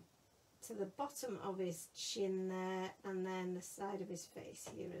 to the bottom of his chin there, and then the side of his face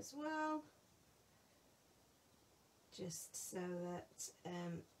here as well. just so that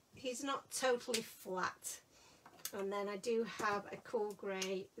he's not totally flat. And then I do have a cool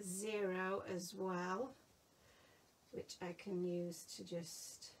grey 0 as well, which I can use to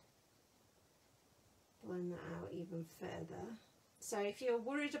just blend that out even further. So if you're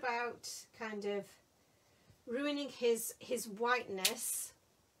worried about kind of ruining his whiteness,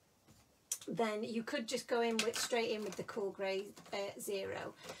 then you could just go in with straight in with the cool grey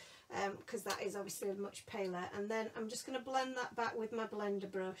 0, because that is obviously much paler. And then I'm just going to blend that back with my blender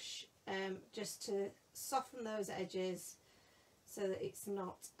brush, just to soften those edges so that it's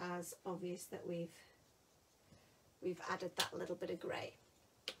not as obvious that we've added that little bit of grey.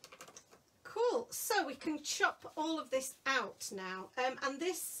 Cool, so we can chop all of this out now, and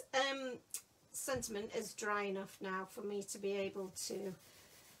this sentiment is dry enough now for me to be able to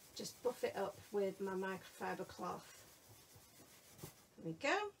just buff it up with my microfiber cloth. There we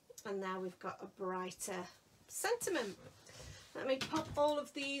go, and now we've got a brighter sentiment. Let me pop all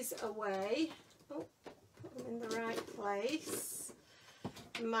of these away. Oh, put them in the right place.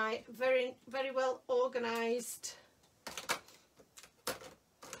 My very well organised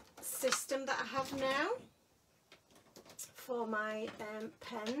system that I have now for my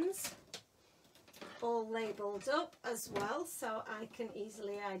pens, all labelled up as well, so I can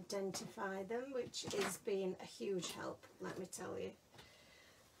easily identify them, which is being a huge help, let me tell you.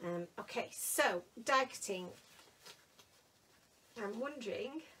 Okay, so die cutting. I'm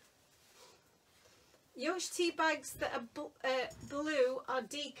wondering, Yorkshire tea bags that are blue are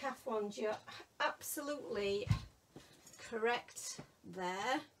decaf ones. You're absolutely correct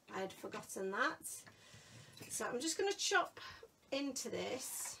there. I had forgotten that. So I'm just going to chop into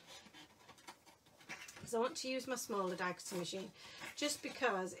this, because I want to use my smaller die cutting machine, just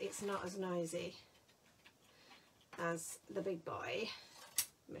because it's not as noisy as the big boy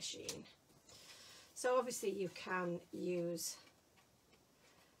machine. So obviously you can use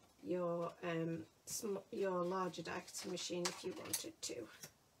your larger die cutting machine if you wanted to,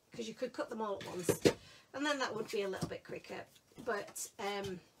 because you could cut them all at once, and then that would be a little bit quicker. But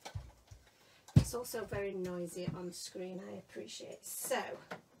it's also very noisy on screen, I appreciate. So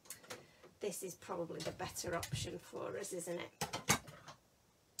this is probably the better option for us, isn't it?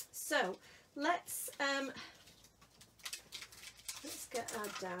 So let's get our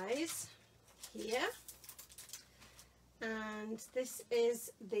dies here, and this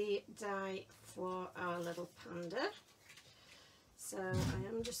is the die for our little panda. So I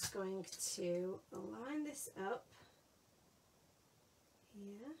am just going to line this up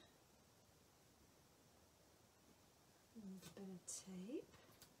here, and a bit of tape.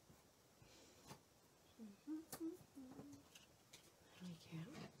 There we go.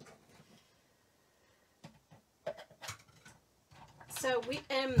 So we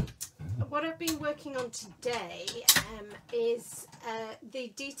what I've been working on today is the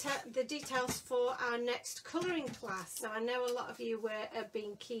details for our next colouring class. So I know a lot of you have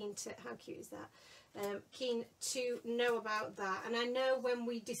been keen to, how cute is that? Keen to know about that, and I know when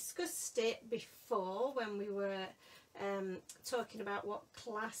we discussed it before, when we were talking about what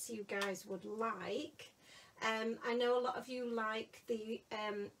class you guys would like, I know a lot of you like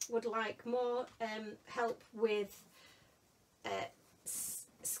would like more help with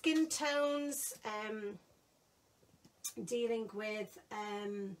skin tones, dealing with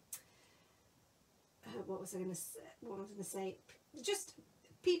what was I going to say? Just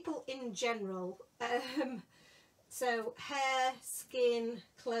people in general. So hair, skin,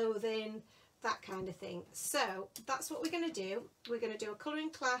 clothing, that kind of thing. So that's what we're going to do. We're going to do a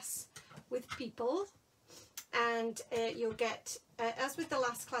colouring class with people, and you'll get, as with the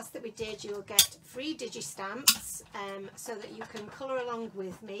last class that we did, you'll get free digi-stamps so that you can colour along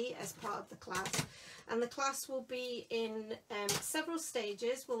with me as part of the class. And the class will be in several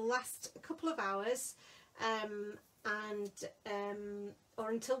stages, will last a couple of hours, or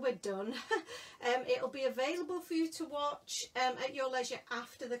until we're done. It'll be available for you to watch at your leisure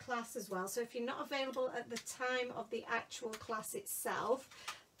after the class as well. So if you're not available at the time of the actual class itself,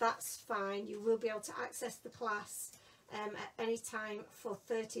 that's fine. You will be able to access the class at any time for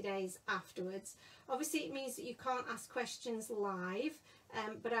 30 days afterwards. Obviously it means that you can't ask questions live,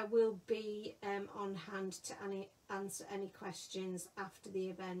 but I will be on hand to answer any questions after the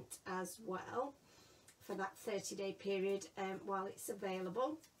event as well, for that 30-day period while it's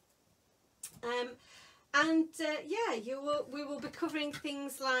available. Yeah, we will be covering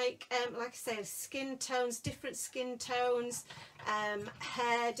things like I say, skin tones, different skin tones,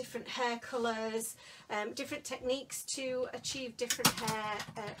 hair, different hair colours, different techniques to achieve different hair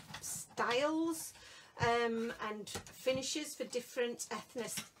styles, and finishes for different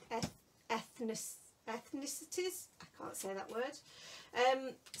ethnicities. I can't say that word.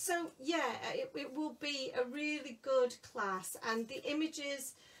 So yeah, it will be a really good class, and the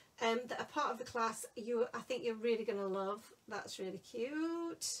images that are part of the class, I think you're really going to love. That's really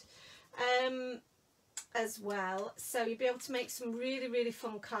cute as well. So you'll be able to make some really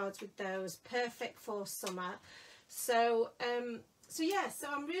fun cards with those, perfect for summer. So so yeah, so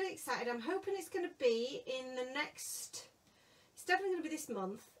I'm really excited. I'm hoping it's going to be in the next, it's definitely going to be this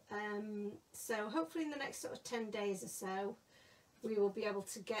month. So hopefully in the next sort of 10 days or so, we will be able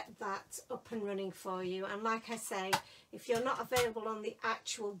to get that up and running for you. And like I say, if you're not available on the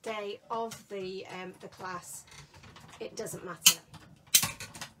actual day of the class, it doesn't matter,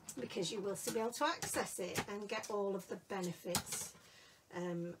 because you will still be able to access it and get all of the benefits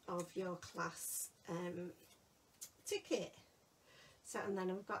of your class ticket. So, and then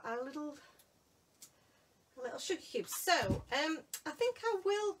we've got our little sugar cubes. So I think I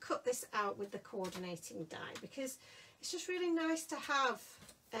will cut this out with the coordinating die, because it's just really nice to have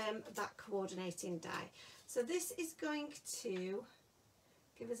that coordinating die. So this is going to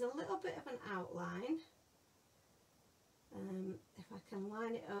give us a little bit of an outline. If I can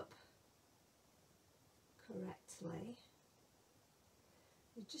line it up correctly.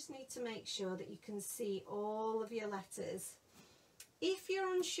 You just need to make sure that you can see all of your letters. If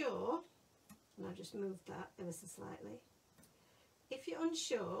you're unsure, and I'll just move that ever so slightly. If you're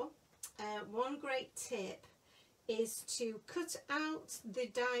unsure, one great tip is to cut out the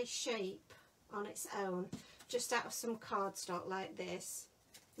die shape on its own, just out of some cardstock like this,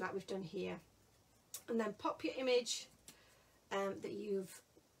 like we've done here, and then pop your image that you've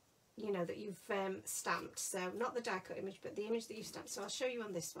stamped. So not the die cut image, but the image that you've stamped. So I'll show you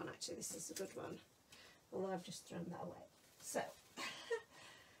on this one. Actually, this is a good one, although I've just thrown that away. So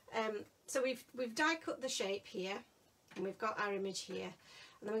so we've die cut the shape here, and we've got our image here,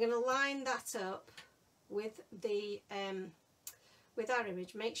 and then we're going to line that up with the with our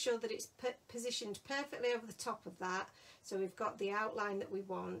image. Make sure that it's positioned perfectly over the top of that, so we've got the outline that we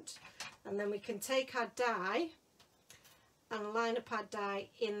want, and then we can take our die and line up our die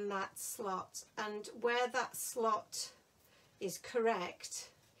in that slot, and where that slot is correct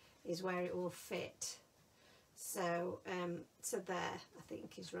is where it will fit. So so there, I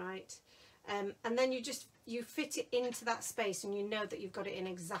think, is right. And then you fit it into that space, and you know that you've got it in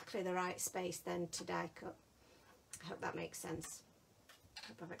exactly the right space then to die cut. I hope that makes sense. I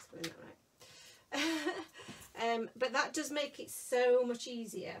hope I've explained that right. But that does make it so much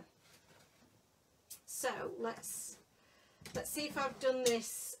easier. So let's see if I've done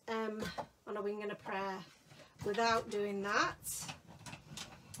this on a wing and a prayer without doing that,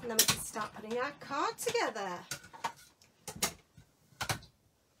 and then we can start putting our card together.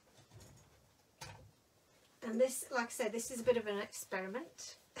 And this, like I said, this is a bit of an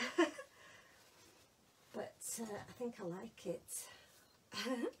experiment, but I think I like it.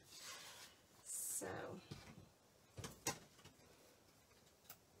 So,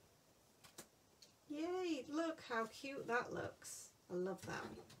 yay, look how cute that looks. I love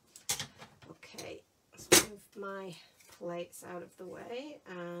that. Okay, let's move my plates out of the way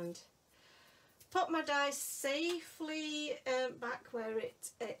and put my die safely back where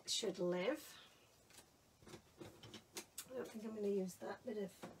it should live. I don't think I'm going to use that bit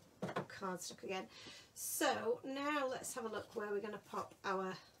of cardstock again. So now let's have a look where we're going to pop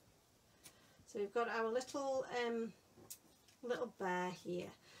our, so we've got our little bear here,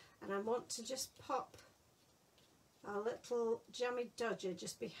 and I want to just pop our little jammy dodger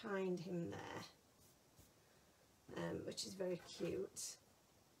just behind him there, which is very cute.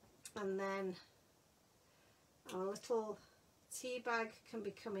 And then our little tea bag can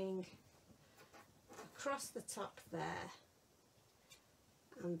be coming across the top there,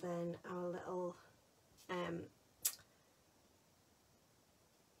 and then our little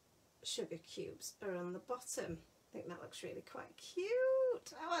sugar cubes are on the bottom. I think that looks really quite cute.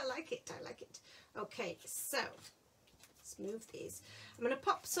 Oh, I like it, I like it. Okay, so let's move these. I'm going to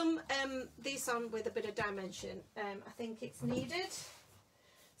pop some these on with a bit of dimension. I think it's needed.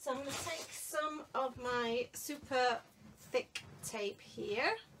 So I'm going to take some of my super thick tape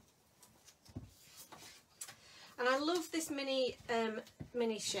here. And I love this mini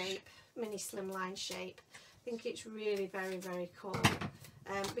shape, mini slimline shape. I think it's really very cool,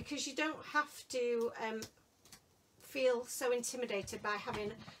 because you don't have to feel so intimidated by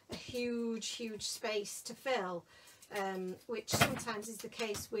having a huge space to fill, which sometimes is the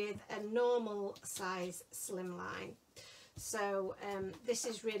case with a normal size slimline. So this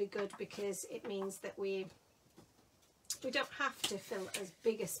is really good, because it means that we don't have to fill as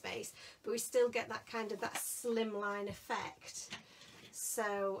big a space, but we still get that kind of that slimline effect.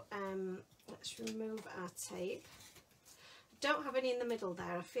 So let's remove our tape. Don't have any in the middle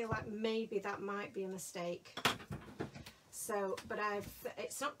there. I feel like maybe that might be a mistake. So, but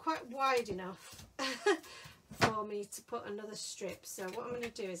it's not quite wide enough for me to put another strip. So what I'm going to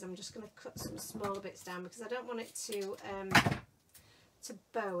do is I'm just going to cut some smaller bits down because I don't want it to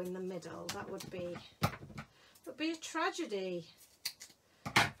bow in the middle. That would be a tragedy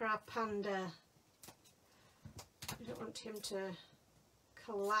for our panda. We don't want him to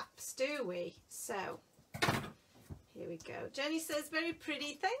collapse, do we? So here we go. Jenny says, very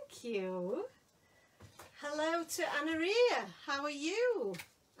pretty, thank you. Hello to Anna-Ria. How are you?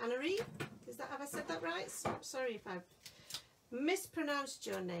 Anna-Ria? Have I said that right? Sorry if I've mispronounced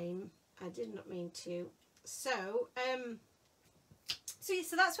your name. I did not mean to. So,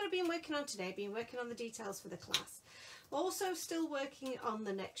 so that's what I've been working on today. Been working on the details for the class. Also still working on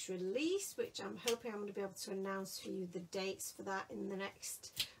the next release, which I'm hoping I'm going to be able to announce for you the dates for that in the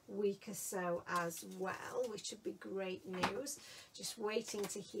next week or so as well, which would be great news. Just waiting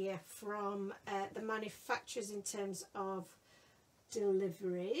to hear from the manufacturers in terms of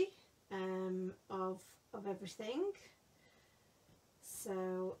delivery of everything.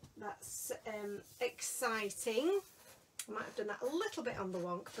 So that's exciting. I might have done that a little bit on the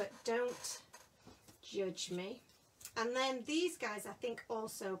wonk, but don't judge me. And then these guys I think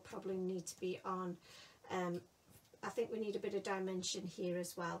also probably need to be on, I think we need a bit of dimension here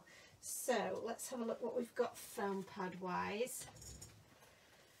as well. So let's have a look what we've got foam pad wise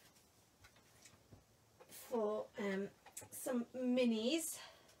for some minis.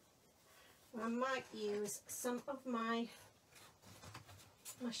 I might use some of my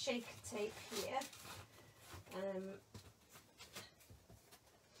shaker tape here.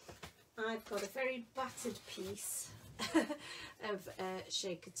 I've got a very battered piece of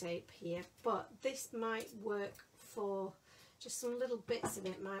shaker tape here, but this might work for just some little bits of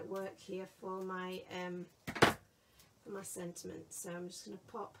it might work here for my sentiment. So I'm just going to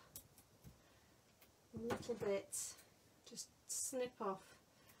pop a little bit, just snip off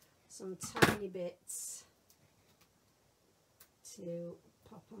some tiny bits to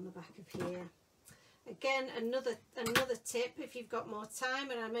pop on the back of here. Again, another tip, if you've got more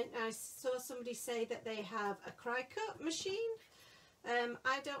time, and I saw somebody say that they have a cry cut machine.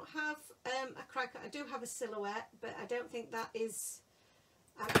 I don't have a cry cut. I do have a silhouette, but I don't think that is,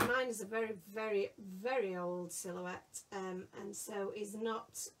 mine is a very, very, very old silhouette, and so is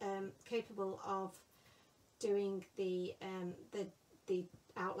not capable of doing the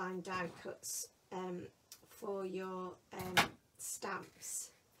outline die cuts for your stamps.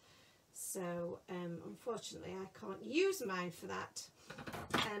 So unfortunately I can't use mine for that,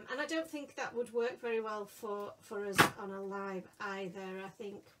 and I don't think that would work very well for us on a live either. I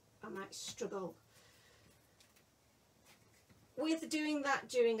think I might struggle with doing that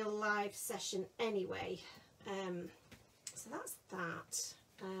during a live session anyway. So that's that,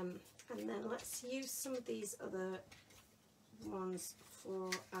 and then let's use some of these other ones for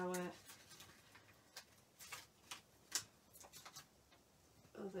our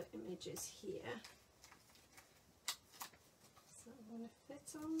other images here. So I'm going to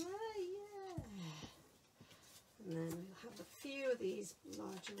fit on there, yeah. And then we'll have a few of these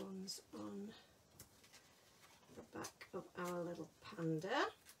larger ones on the back of our little panda.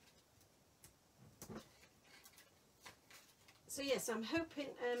 So yes, I'm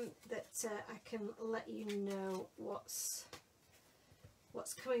hoping that I can let you know what's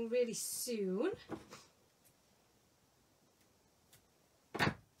coming really soon.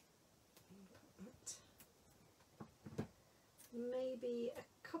 Maybe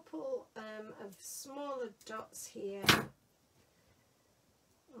a couple of smaller dots here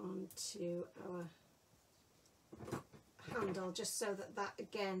onto our handle, just so that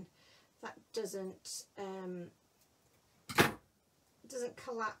again that doesn't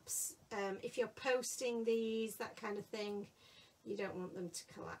collapse. If you're posting these, that kind of thing, you don't want them to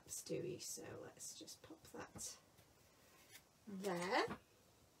collapse, do you? So let's just pop that there.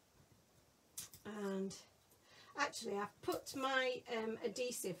 And actually I've put my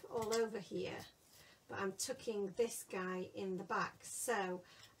adhesive all over here, but I'm tucking this guy in the back. So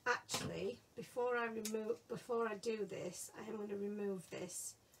actually before I do this, I am going to remove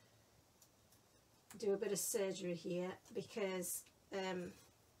this, do a bit of surgery here, because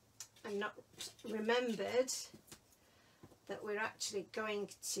I've not remembered that we're actually going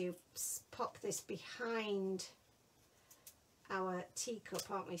to pop this behind our teacup,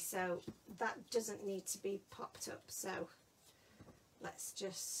 aren't we? So that doesn't need to be popped up. So let's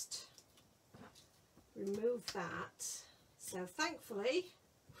just remove that. So thankfully,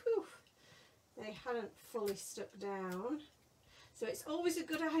 whew, they hadn't fully stuck down. So it's always a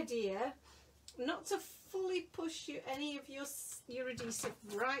good idea not to fully push any of your adhesive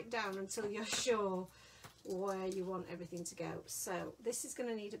right down until you're sure where you want everything to go. So this is going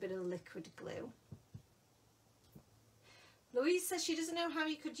to need a bit of liquid glue. Louise says she doesn't know how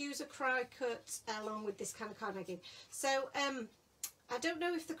you could use a cry cut along with this kind of card making. So I don't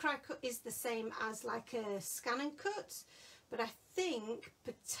know if the cry cut is the same as like a scan and cut, but I think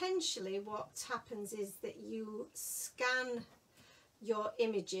potentially what happens is that you scan your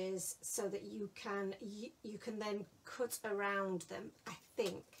images so that you can then cut around them, I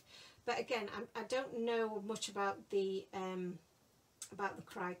think. But again, I don't know much about the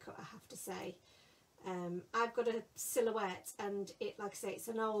cry cut, I have to say. I've got a silhouette, and it, like I say, it's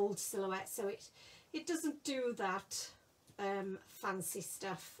an old silhouette, so it doesn't do that fancy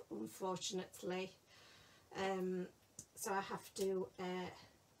stuff, unfortunately. So I have to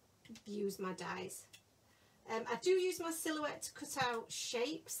use my dies. I do use my silhouette to cut out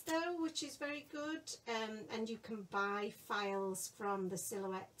shapes though, which is very good, and you can buy files from the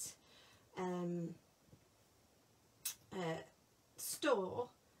silhouette store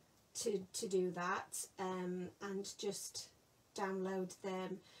to do that, and just download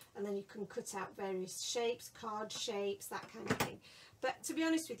them, and then you can cut out various shapes, card shapes, that kind of thing. But to be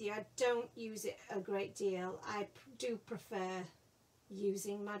honest with you, I don't use it a great deal. I do prefer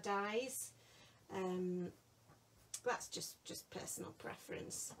using my dies. That's just personal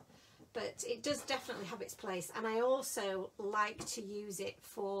preference, but it does definitely have its place. And I also like to use it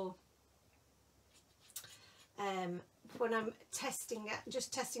for when I'm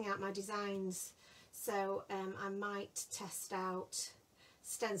just testing out my designs. So I might test out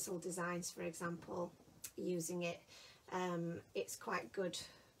stencil designs, for example, using it. It's quite good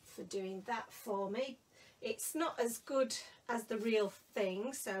for doing that for me. It's not as good as the real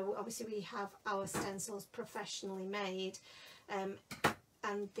thing, so obviously we have our stencils professionally made, and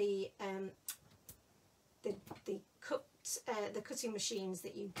the cutting machines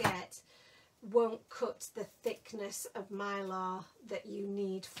that you get won't cut the thickness of mylar that you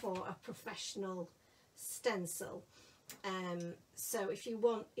need for a professional stencil. So if you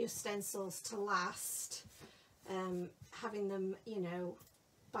want your stencils to last, having them, you know,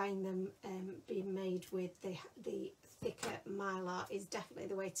 buying them being made with the thicker mylar is definitely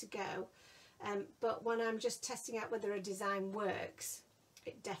the way to go. But when I'm just testing out whether a design works,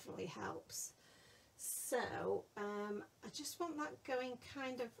 it definitely helps. So I just want that going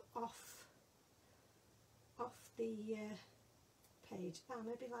kind of off the page. Oh,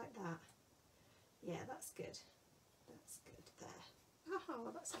 maybe like that. Yeah, that's good. That's good there.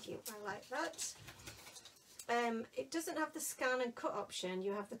 Oh, that's cute. I like that. It doesn't have the scan and cut option.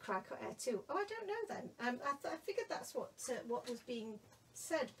 You have the cry cut air too. Oh, I don't know then. I figured that's what was being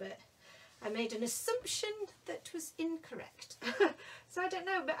said, but I made an assumption that was incorrect. So I don't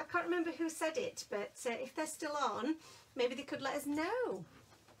know, but I can't remember who said it. But if they're still on, maybe they could let us know.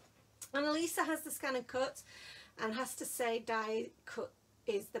 And Elisa has the scan and cut, and has to say die cut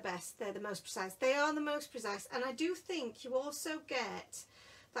is the best. They're the most precise. They are the most precise, and I do think you also get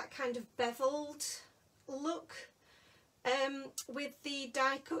that kind of beveled look with the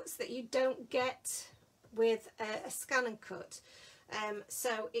die cuts that you don't get with a scan and cut.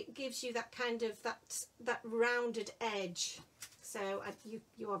 So it gives you that kind of that rounded edge. So you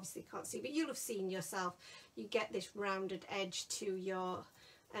obviously can't see, but you'll have seen yourself. You get this rounded edge to your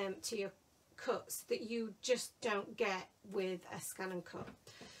cuts that you just don't get with a scan and cut.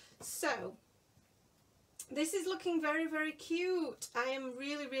 So this is looking very, very cute. I am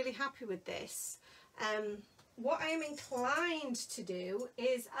really, really happy with this. What I am inclined to do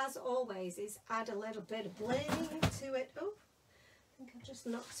is, as always, is add a little bit of bling to it. Oh, I think I've just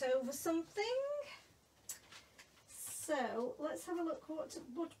knocked over something. So let's have a look.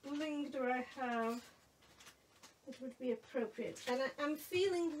 What bling do I have that would be appropriate? And I'm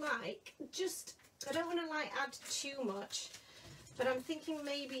feeling like I don't want to like add too much, but I'm thinking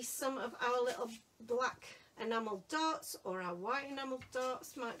maybe some of our little black enamel dots or our white enamel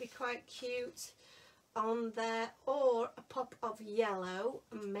dots might be quite cute on there, or a pop of yellow,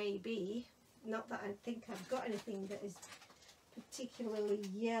 maybe. Not that I think I've got anything that is particularly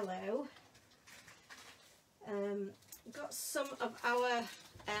yellow. Got some of our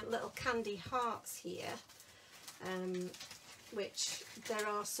little candy hearts here, which there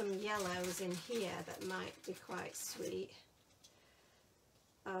are some yellows in here that might be quite sweet.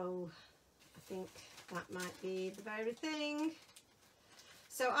 Oh, I think that might be the very thing.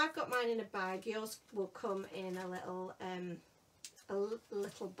 So I've got mine in a bag. Yours will come in a little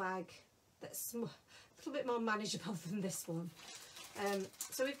bag that's a little bit more manageable than this one.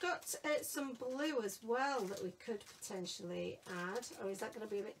 So we've got some blue as well that we could potentially add. Or is that going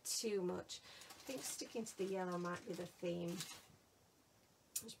to be a bit too much? I think sticking to the yellow might be the theme.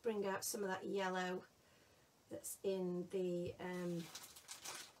 Just bring out some of that yellow that's in the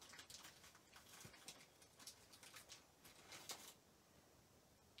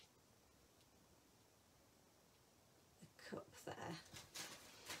cup there.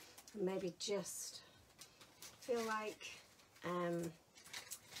 Maybe just feel like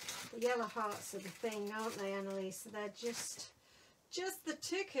the yellow hearts are the thing, aren't they, Annalise? So they're just the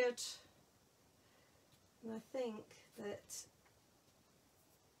ticket. And I think that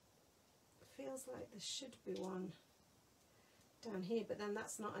feels like there should be one down here, but then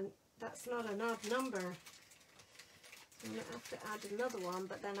that's not an odd number. I'm going to have to add another one,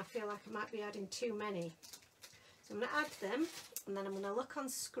 but then I feel like I might be adding too many. So I'm going to add them, and then I'm going to look on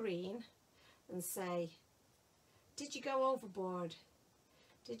screen and say, did you go overboard?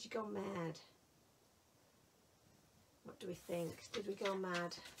 Did you go mad? What do we think? Did we go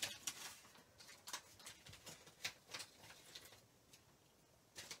mad?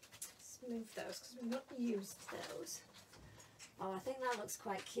 Let's move those because we've not used those. Oh, I think that looks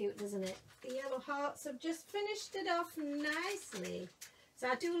quite cute, doesn't it? The yellow hearts have just finished it off nicely. So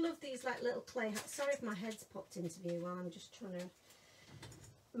I do love these like little clay hearts. Sorry if my head's popped into view while I'm just trying to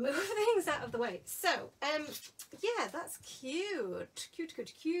move things out of the way. So, yeah, that's cute. Cute,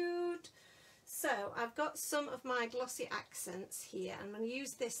 cute, cute. So I've got some of my glossy accents here. I'm going to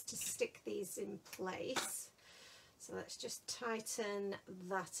use this to stick these in place. So let's just tighten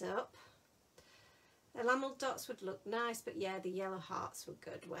that up. Enamel dots would look nice, but yeah, the yellow hearts were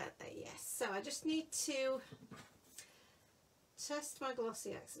good, weren't they? Yes. So I just need to test my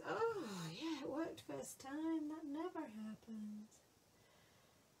glossy accent. Oh, yeah, it worked first time. That never happens.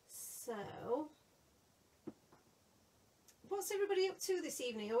 So, what's everybody up to this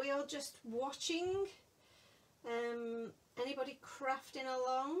evening? Are we all just watching? Anybody crafting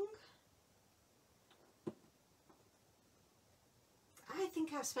along? I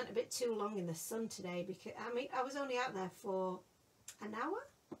think I've spent a bit too long in the sun today because, I mean, I was only out there for an hour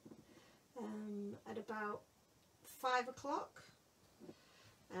at about 5 o'clock.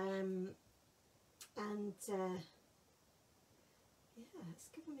 Yeah, it's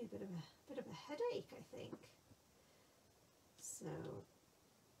given me a bit of a headache, I think. So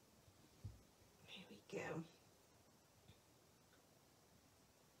here we go.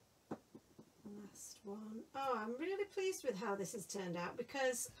 Last one. Oh, I'm really pleased with how this has turned out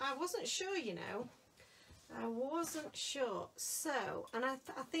because I wasn't sure, you know. I wasn't sure. So, and I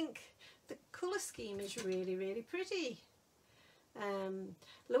think the colour scheme is really, really pretty.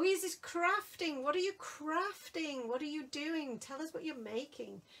 Louise is crafting. What are you crafting? What are you doing? Tell us what you're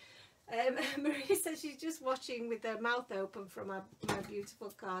making. Marie says she's just watching with her mouth open from my beautiful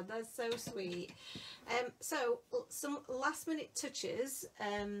card. That's so sweet. So some last minute touches.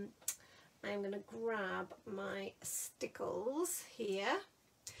 I'm going to grab my stickles here.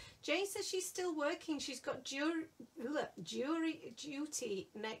 Jane says she's still working. She's got jury duty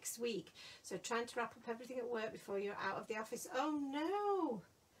next week. So trying to wrap up everything at work before you're out of the office. Oh no!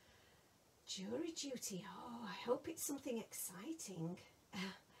 Jury duty. Oh, I hope it's something exciting.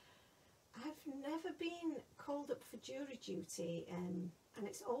 I've never been called up for jury duty, and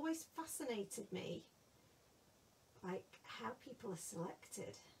it's always fascinated me, like how people are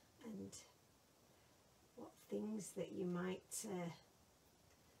selected and what things that you might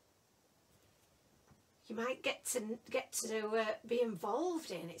get to be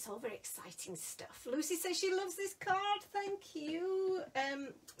involved in. It's all very exciting stuff. Lucy says she loves this card. Thank you.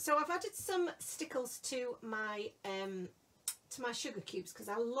 So I've added some stickles to my sugar cubes because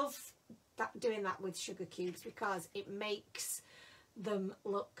I love doing that with sugar cubes because it makes them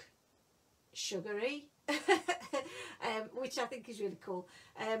look sugary, which I think is really cool.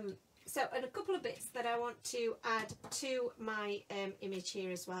 So, and a couple of bits that I want to add to my image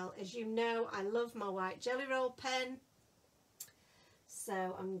here as well. As you know, I love my white jelly roll pen.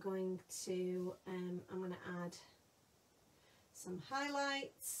 So I'm going to add some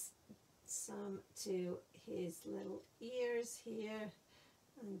highlights, some to his little ears here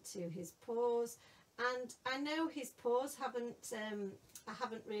and to his paws. And I know his paws haven't, I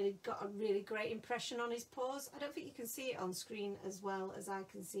haven't really got a really great impression on his paws. I don't think you can see it on screen as well as I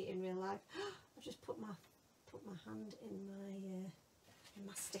can see it in real life. I've just put my hand in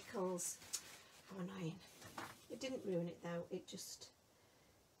my stickles. How annoying. It didn't ruin it though, it just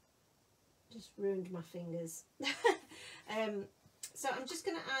ruined my fingers. So I'm just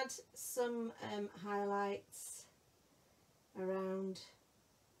going to add some highlights around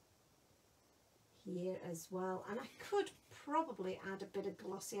here. here as well, and I could probably add a bit of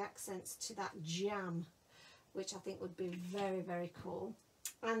glossy accents to that jam, which I think would be very, very cool.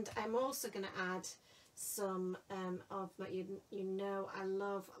 And I'm also going to add some of my, you know I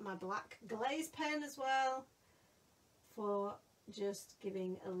love my black glaze pen as well, for just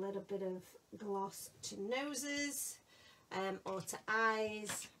giving a little bit of gloss to noses or to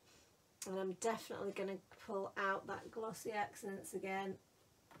eyes. And I'm definitely going to pull out that glossy accents again.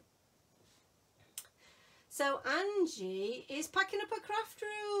 So Angie is packing up her craft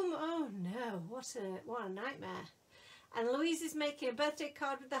room. Oh no, what a nightmare. And Louise is making a birthday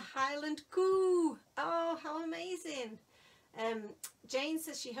card with the Highland Coo. Oh, how amazing. Jane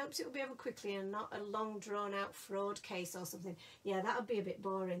says she hopes it will be over quickly and not a long drawn out fraud case or something. Yeah, that would be a bit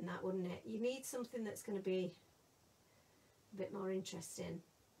boring, that, wouldn't it? You need something that's going to be a bit more interesting.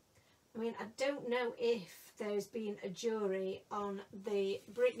 I mean, I don't know if there's been a jury on the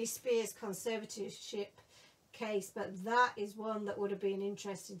Britney Spears conservatorship case, but that is one that would have been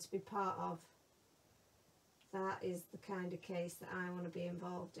interesting to be part of. That is the kind of case that I want to be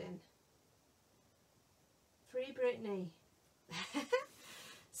involved in. Free Britney.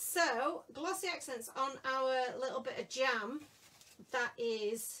 So, glossy accents on our little bit of jam. That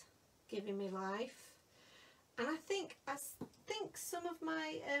is giving me life. And I think some of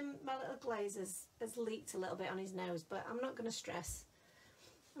my my little glaze has leaked a little bit on his nose, but I'm not going to stress.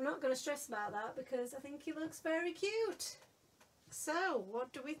 I'm not going to stress about that because I think he looks very cute. So,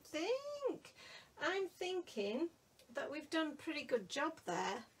 what do we think? I'm thinking that we've done a pretty good job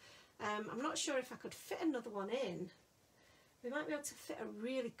there. I'm not sure if I could fit another one in. We might be able to fit a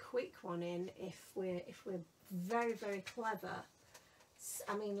really quick one in if we're very, very clever.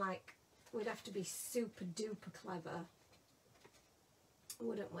 I mean, like, we'd have to be super duper clever,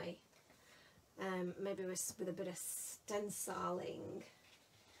 wouldn't we? Maybe with a bit of stenciling,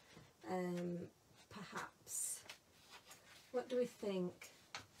 perhaps. What do we think?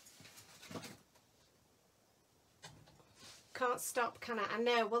 Can't stop, can I? I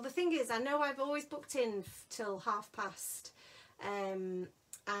know. Well, the thing is, I know I've always booked in till past, so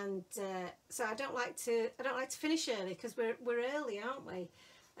I don't like to finish early because we're early, aren't we?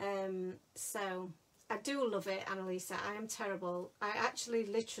 So I do love it, Annalisa. I am terrible. I actually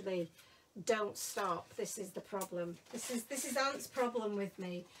literally don't stop. This is the problem. This is Aunt's problem with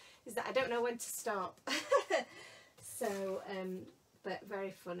me, is that I don't know when to stop. So, but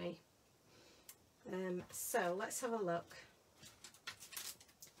very funny. So let's have a look.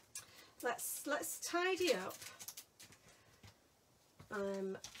 Let's tidy up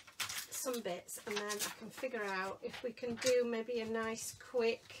some bits, and then I can figure out if we can do maybe a nice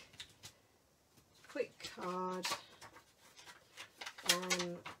quick card.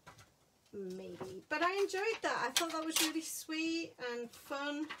 Maybe. But I enjoyed that. I thought that was really sweet and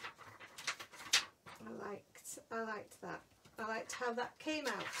fun. I liked that. I liked how that came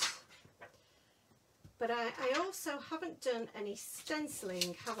out. But I also haven't done any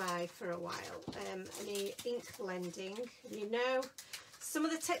stenciling, have I, for a while? Any ink blending. You know, some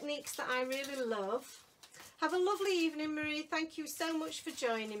of the techniques that I really love. Have a lovely evening, Marie. Thank you so much for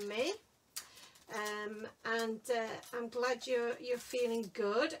joining me. I'm glad you're feeling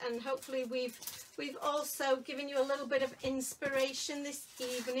good, and hopefully we've also given you a little bit of inspiration this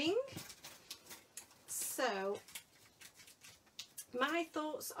evening. So my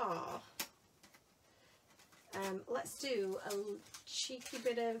thoughts are, let's do a cheeky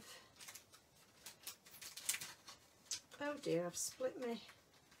bit of, oh dear, I've split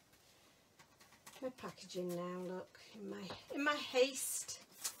my packaging now, look, in my haste.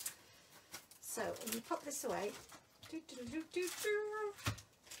 So let me pop this away.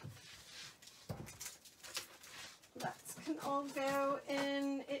 That can all go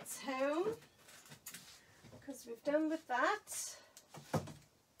in its home, because we've done with that.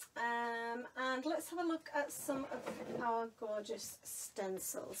 And let's have a look at some of our gorgeous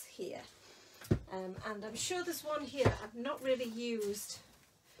stencils here. And I'm sure there's one here that I've not really used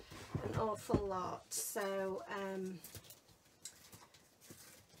an awful lot. So,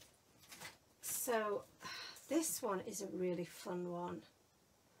 so this one is a really fun one.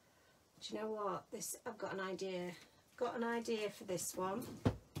 Do you know what? I've got an idea. I've got an idea for this one.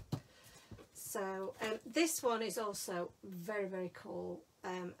 So this one is also very, very cool,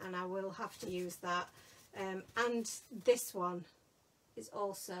 and I will have to use that. And this one is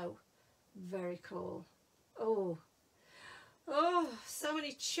also very cool. Oh, so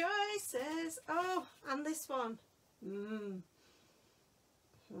many choices. Oh, and this one. I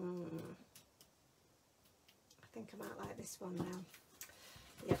think I might like this one now.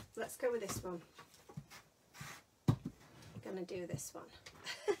 Yeah, let's go with this one. I'm going to do this one.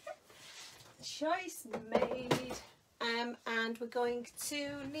 Choice made. And we're going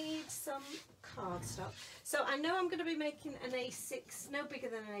to need some cardstock. So I know I'm going to be making an A6, no bigger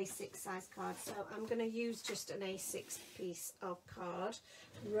than an A6 size card, so I'm going to use just an A6 piece of card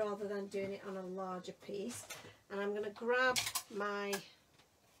rather than doing it on a larger piece. And I'm going to grab my...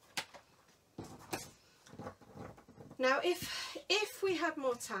 Now if we had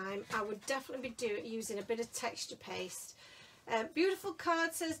more time, I would definitely be using a bit of texture paste. Beautiful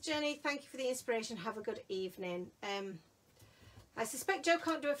card, says Jenny. Thank you for the inspiration. Have a good evening. I suspect Jo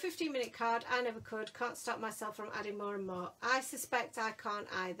can't do a 15-minute card. I never could. Can't stop myself from adding more and more. I suspect I can't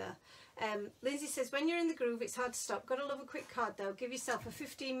either. Lindsay says, when you're in the groove, it's hard to stop. Gotta love a quick card though. Give yourself a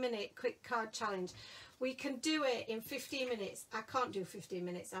 15-minute quick card challenge. We can do it in 15 minutes. I can't do 15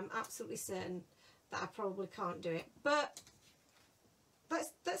 minutes. I'm absolutely certain that I probably can't do it. But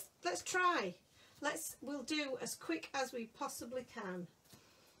let's try. We'll do as quick as we possibly can.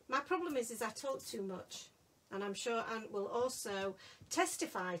 My problem is I talk too much, and I'm sure Anne will also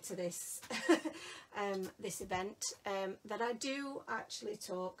testify to this this event, that I do actually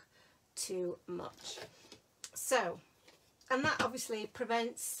talk too much. So, and that obviously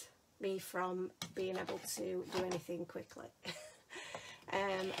prevents me from being able to do anything quickly.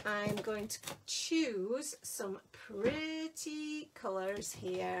 I'm going to choose some pretty colours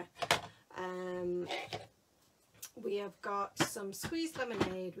here. We have got some squeezed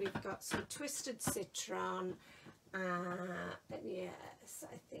lemonade, we've got some twisted citron, yes,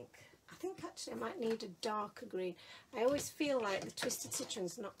 I think actually I might need a darker green. I always feel like the twisted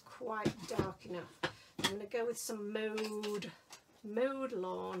citron's not quite dark enough. I'm going to go with some mowed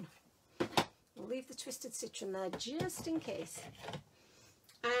lawn. I'll leave the twisted citron there just in case.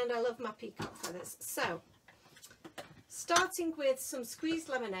 And I love my peacock feathers. So, starting with some squeezed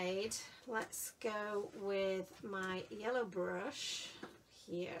lemonade, let's go with my yellow brush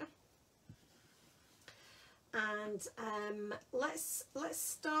here. And let's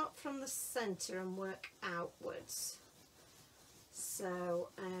start from the centre and work outwards. So,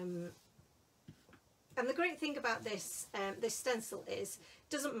 and the great thing about this this stencil is it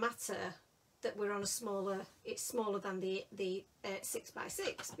doesn't matter that we're on a smaller, it's smaller than the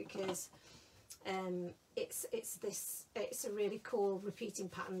 6x6, because it's a really cool repeating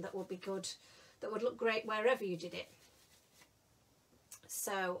pattern that will be good, that would look great wherever you did it.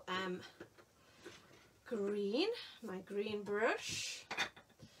 So green, my green brush,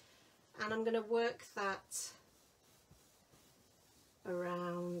 and I'm going to work that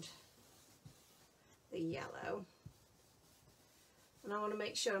around the yellow. And I want to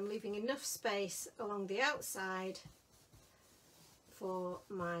make sure I'm leaving enough space along the outside for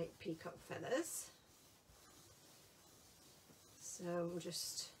my peacock feathers. So I'm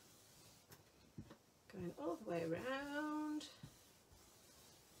just going all the way around.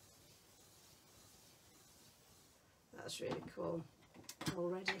 That's really cool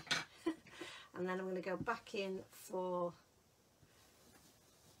already. And then I'm going to go back in for...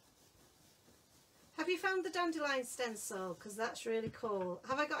 Have you found the dandelion stencil? Because that's really cool.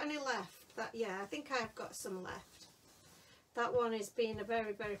 Have I got any left? Yeah, I think I have got some left. That one is being a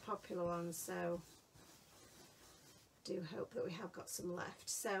very, very popular one, so I do hope that we have got some left.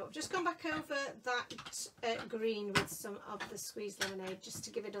 So I've just gone back over that green with some of the squeezed lemonade just to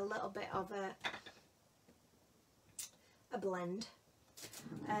give it a little bit of a blend.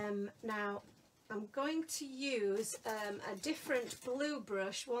 Now I'm going to use a different blue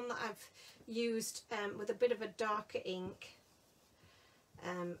brush, one that I've used with a bit of a darker ink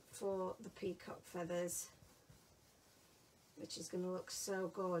for the peacock feathers, which is going to look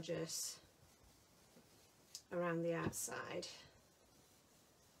so gorgeous around the outside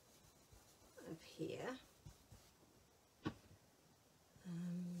of here.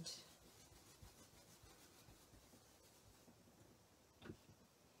 And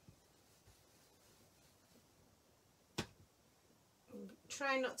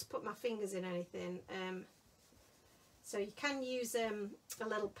try not to put my fingers in anything, so you can use a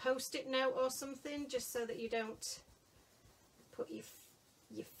little post-it note or something, just so that you don't put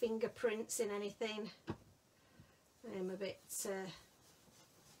your fingerprints in anything. I'm a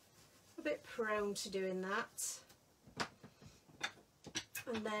bit prone to doing that.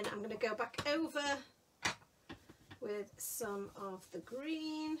 And then I'm going to go back over with some of the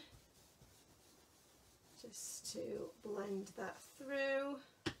green, just to blend that through.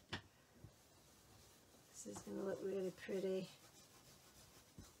 This is going to look really pretty.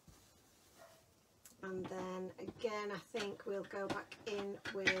 And then again, I think we'll go back in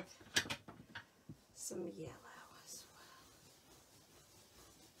with some yellow as well.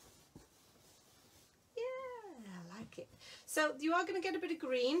 Yeah, I like it. So you are going to get a bit of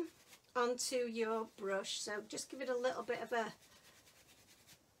green onto your brush. So just give it a little bit of a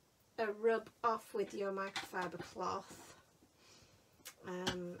rub off with your microfiber cloth,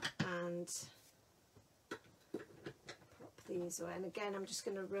 and pop these away. And again, I'm just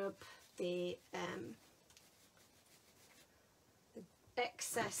going to rub the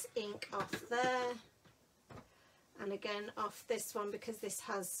excess ink off there, and again off this one because this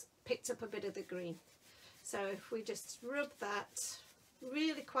has picked up a bit of the green. So if we just rub that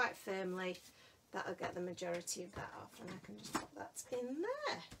really quite firmly, that'll get the majority of that off, and I can just pop that in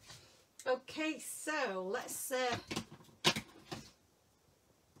there. Okay, so let's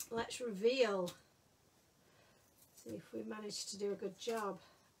reveal. See if we manage to do a good job.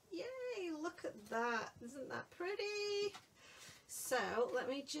 Yay, look at that. Isn't that pretty? So let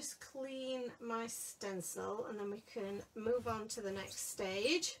me just clean my stencil and then we can move on to the next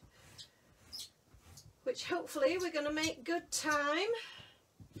stage, which hopefully we're going to make good time.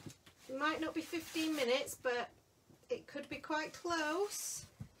 It might not be 15 minutes, but it could be quite close,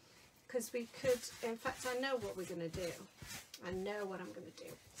 because we could, in fact, I know what we're going to do. I know what I'm going to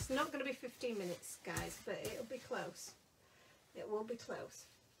do. It's not going to be 15 minutes, guys, but it'll be close. It will be close.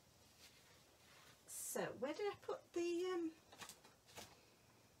 So, where did I put the,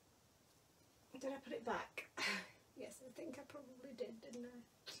 did I put it back? Yes, I think I probably did, didn't I?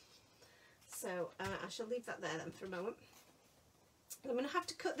 So, I shall leave that there then for a moment. I'm going to have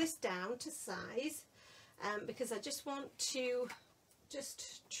to cut this down to size, because I just want to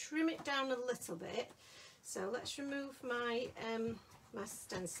just trim it down a little bit. So let's remove my my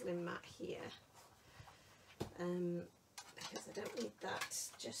stenciling mat here, because I don't need that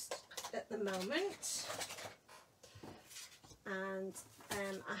just at the moment. And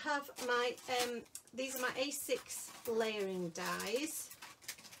I have my these are my A6 layering dies.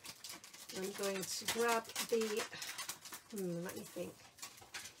 I'm going to grab the let me think.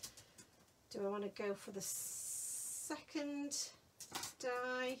 Do I want to go for the second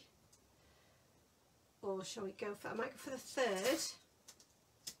die, or shall we go for, I might go for the third,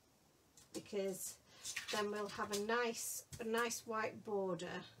 because then we'll have a nice white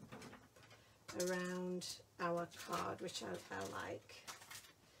border around our card, which I like.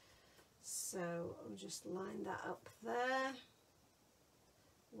 So I'll just line that up there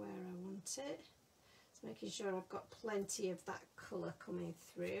where I want it. Just making sure I've got plenty of that colour coming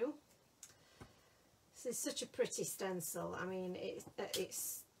through. This is such a pretty stencil. I mean,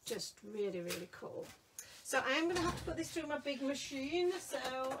 it's just really, really cool. So I am going to have to put this through my big machine, so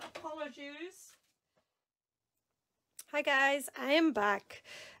apologies. Hi guys, I am back.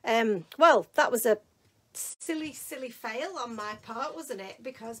 Well, that was a silly fail on my part, wasn't it?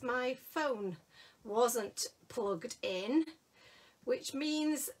 Because my phone wasn't plugged in, which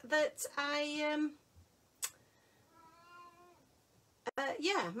means that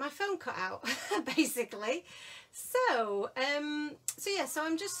yeah, my phone cut out basically. So so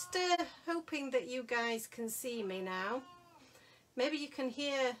I'm just hoping that you guys can see me now. Maybe you can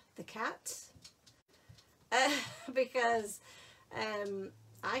hear the cat, because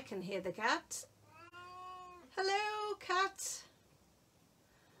I can hear the cat. Hello, cat.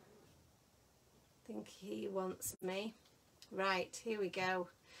 I think he wants me. Right, here we go.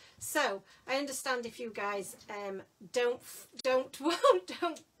 So I understand if you guys don't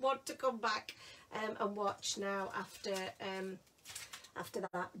want to come back and watch now after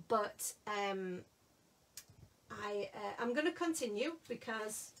that, but I'm going to continue,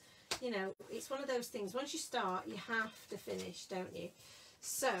 because you know it's one of those things, once you start you have to finish, don't you?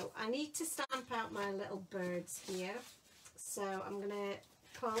 So I need to stamp out my little birds here, so I'm going to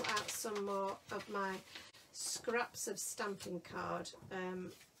pull out some more of my scraps of stamping card.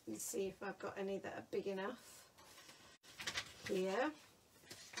 Let's see if I've got any that are big enough here.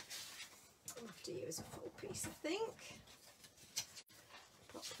 I'll have to use a full piece, I think.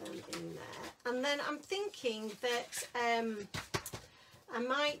 Pop them in there. And then I'm thinking that I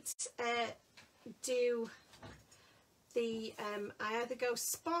might do the, I either go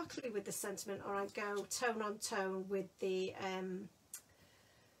sparkly with the sentiment, or I go tone on tone with the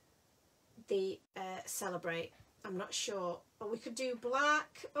celebrate. I'm not sure. Or we could do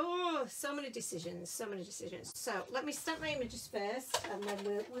black. Oh, so many decisions, so many decisions. So let me stamp my images first, and then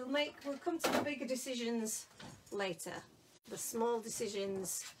we'll come to the bigger decisions later. The small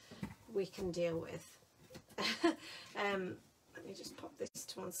decisions we can deal with. Let me just pop this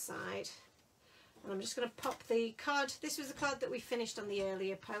to one side. And I'm just going to pop the card. This was the card that we finished on the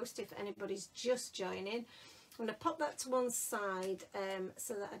earlier post, if anybody's just joining. I'm going to pop that to one side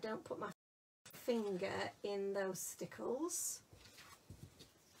so that I don't put my finger in those stickles.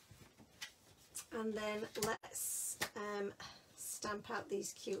 And then let's stamp out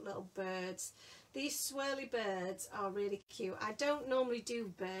these cute little birds. These swirly birds are really cute. I don't normally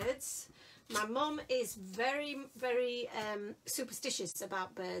do birds. My mum is very, very superstitious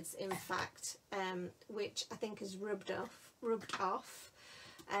about birds, in fact, which I think has rubbed off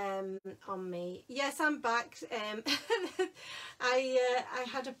on me. Yes, I'm back. I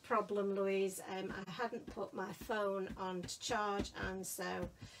had a problem, Louise. I hadn't put my phone on to charge, and so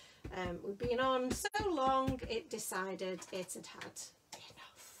we've been on so long it decided it had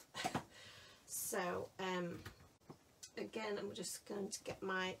enough. So again, I'm just going to get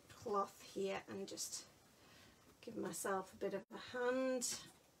my cloth here and just give myself a bit of a hand.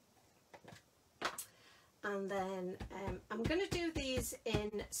 And then I'm going to do these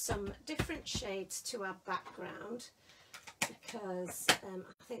in some different shades to our background, because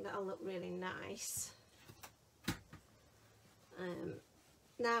I think that'll look really nice.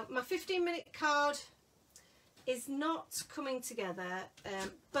 Now, my 15-minute card is not coming together,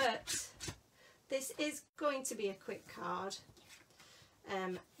 but this is going to be a quick card.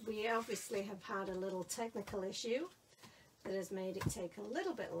 We obviously have had a little technical issue that has made it take a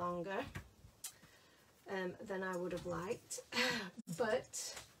little bit longer than I would have liked,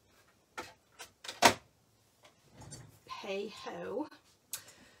 but hey ho,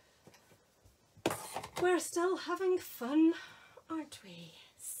 we're still having fun, aren't we?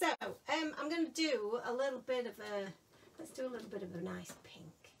 So I'm going to do a little bit of a, let's do a little bit of a nice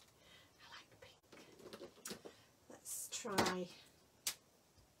pink. I like pink. Let's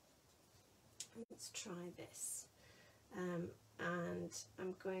try this, and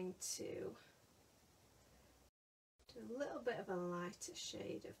I'm going to do a little bit of a lighter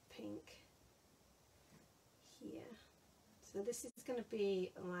shade of pink here. So this is going to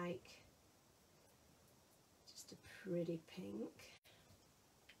be like just a pretty pink.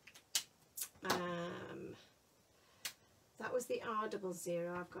 That was the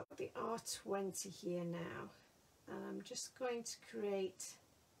R00. I've got the R20 here now, and I'm just going to create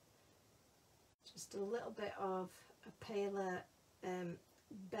just a little bit of a paler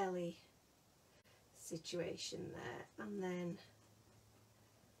belly situation there, and then,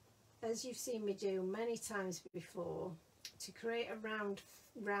 as you've seen me do many times before, to create a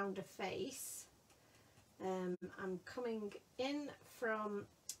rounder face, I'm coming in from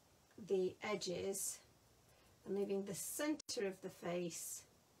the edges and leaving the centre of the face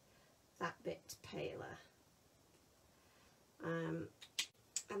that bit paler, and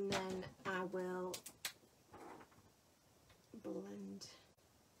then I will blend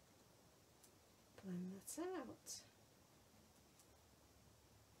that out.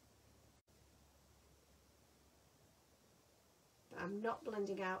 But I'm not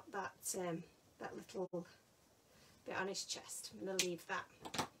blending out that that little bit on his chest. I'm going to leave that.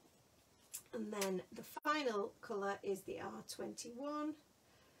 And then the final colour is the R21,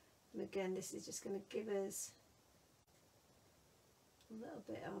 and again this is just going to give us a little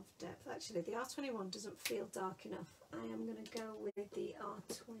bit of depth. Actually, the R21 doesn't feel dark enough. I am going to go with the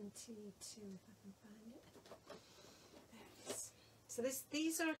R22 if I can find it. There it is. So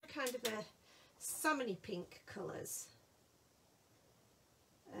these are kind of a salmony pink colours,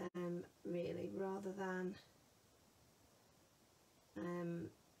 really, rather than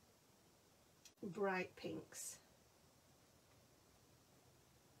bright pinks.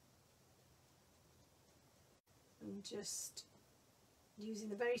 I'm just using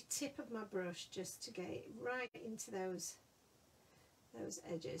the very tip of my brush just to get right into those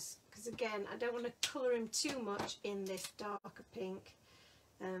edges, because again I don't want to colour him too much in this darker pink,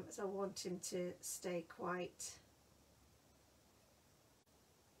 so I want him to stay quite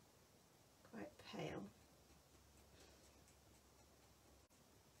pale.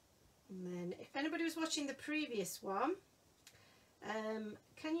 And then, if anybody was watching the previous one,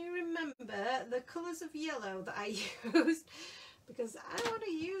 can you remember the colours of yellow that I used? Because I want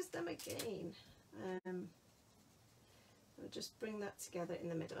to use them again. I'll just bring that together in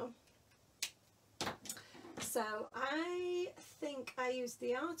the middle. So I think I used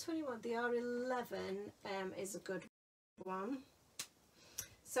the R21, the R11 is a good one.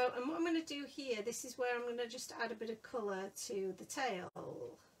 So, and what I'm going to do here, this is where I'm going to just add a bit of colour to the tail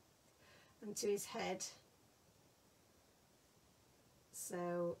and to his head.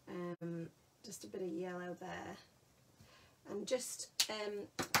 So just a bit of yellow there, and just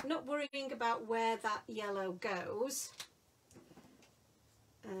not worrying about where that yellow goes.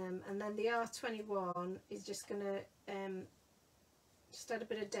 And then the R21 is just going to just add a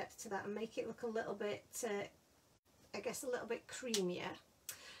bit of depth to that and make it look a little bit, I guess, a little bit creamier.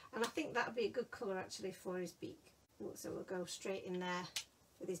 And I think that would be a good colour actually for his beak. So we'll go straight in there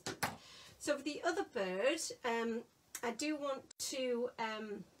with his beak. So for the other bird, I do want to, I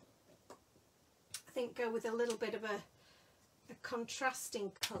think, go with a little bit of a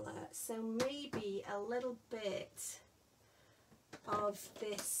contrasting colour. So maybe a little bit of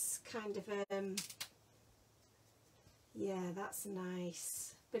this kind of, yeah, that's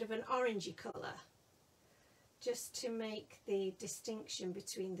nice. Bit of an orangey colour, just to make the distinction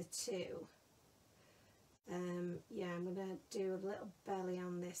between the two. Yeah, I'm going to do a little belly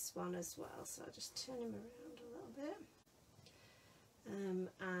on this one as well, so I'll just turn him around a little bit. And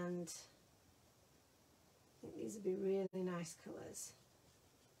I think these would be really nice colours.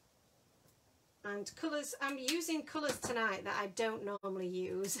 And colours, I'm using colours tonight that I don't normally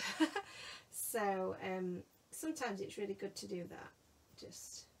use. So sometimes it's really good to do that.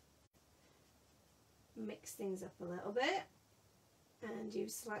 Just mix things up a little bit and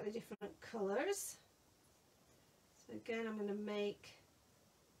use slightly different colours. So again, I'm going to make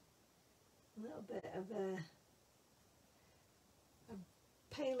a little bit of a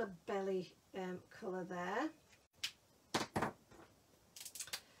paler belly colour there. I'm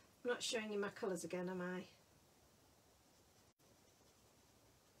not showing you my colours again, am I?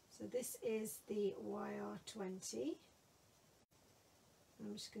 So this is the YR20.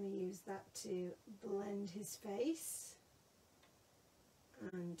 I'm just going to use that to blend his face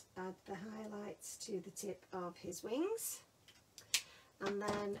and add the highlights to the tip of his wings. And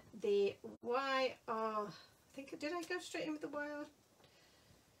then the YR, I think, did I go straight in with the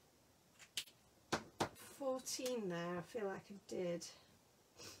YR14 there? I feel like I did.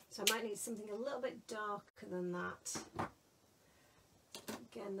 So I might need something a little bit darker than that.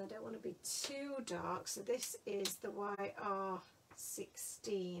 Again, I don't want to be too dark, so this is the YR16.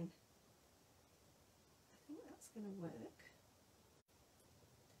 I think that's going to work.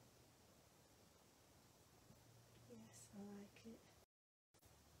 Yes, I like it.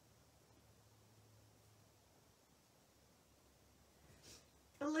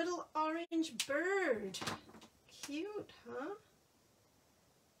 A little orange bird. Cute, huh?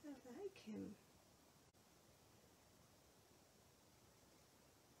 I like him.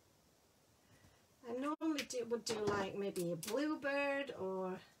 I normally would do like maybe a bluebird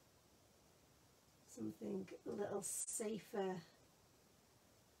or something a little safer,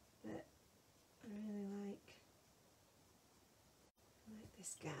 but I really like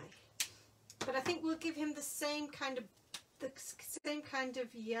this guy. But I think we'll give him the same kind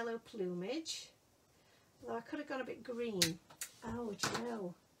of yellow plumage. Although I could have gone a bit green. Oh, do you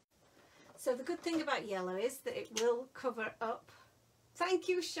know? So the good thing about yellow is that it will cover up. Thank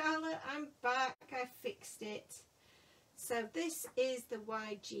you, Charlotte, I'm back, I fixed it. So this is the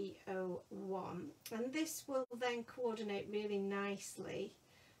YGO1, and this will then coordinate really nicely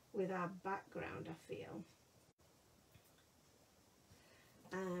with our background, I feel.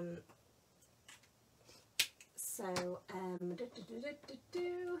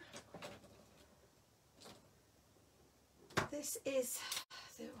 This is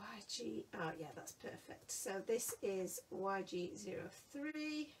the YG, oh yeah, that's perfect. So this is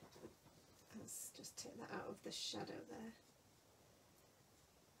YG03. Let's just take that out of the shadow there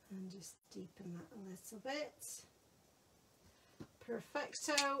and just deepen that a little bit.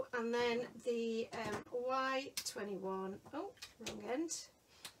 Perfecto. And then the Y21, oh, wrong end,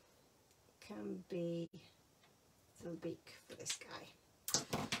 can be the beak for this guy.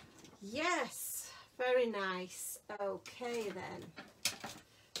 Yes, very nice. Okay then.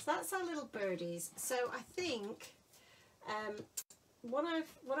 So that's our little birdies. So I think what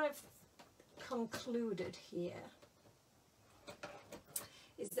I've concluded here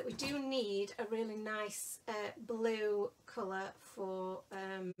is that we do need a really nice blue colour for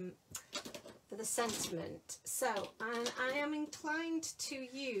the sentiment. So I am inclined to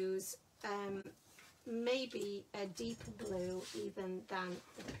use maybe a deeper blue even than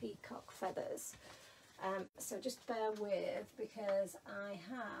the peacock feathers. So just bear with, because I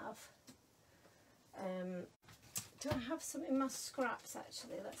have, do I have some in my scraps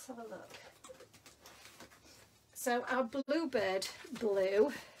actually? Let's have a look. So our bluebird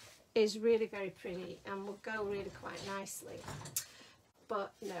blue is really very pretty and will go really quite nicely.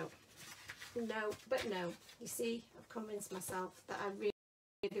 But no, you see, I've convinced myself that I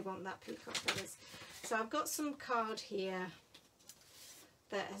really want that peacock feathers. So I've got some card here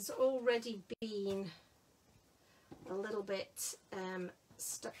that has already been a little bit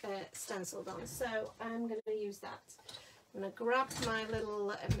stenciled on, so I'm going to use that. I'm going to grab my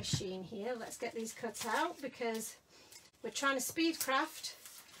little machine here. Let's get these cut out because we're trying to speed craft.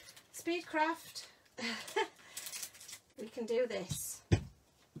 We can do this.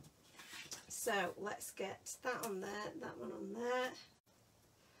 So let's get that on there, that one on there.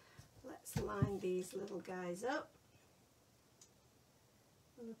 Let's line these little guys up.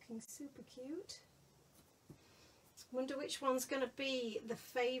 looking super cute. Wonder which one's going to be the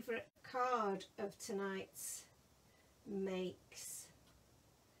favourite card of tonight's makes.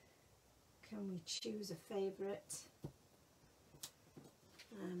 Can we choose a favourite?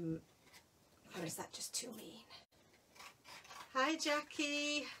 Or is that just too mean? Hi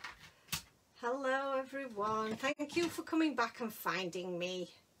Jackie. Hello everyone. Thank you for coming back and finding me.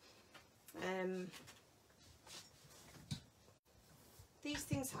 These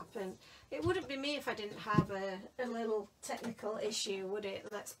things happen. It wouldn't be me if I didn't have a little technical issue, would it?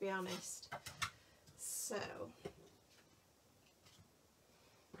 Let's be honest. So,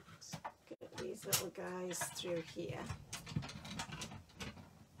 let's get these little guys through here.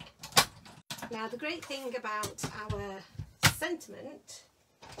 Now, the great thing about our sentiment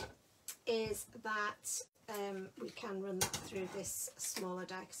is that we can run that through this smaller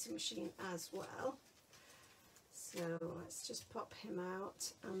die cutting machine as well. So let's just pop him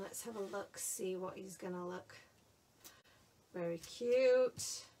out and let's have a look, see what he's going to look. Very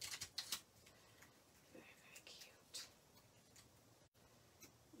cute. Very, very cute.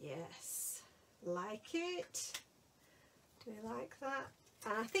 Yes, like it. Do we like that?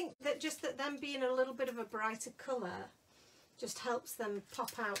 And I think that just that them being a little bit of a brighter colour just helps them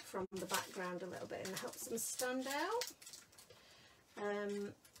pop out from the background a little bit and helps them stand out.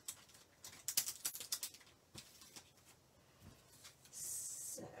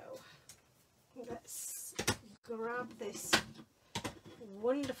 So let's grab this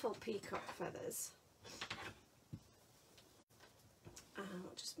wonderful peacock feathers and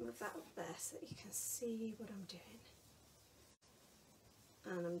I'll just move that up there so that you can see what I'm doing.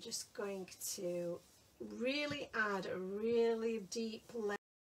 And I'm just going to really add a really deep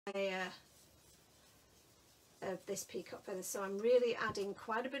layer of this peacock feather. So I'm really adding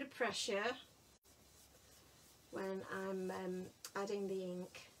quite a bit of pressure when I'm adding the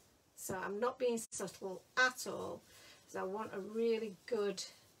ink. So I'm not being subtle at all, because I want a really good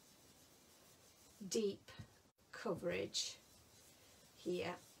deep coverage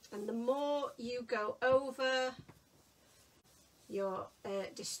here. And the more you go over your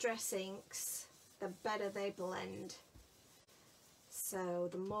distress inks, the better they blend. So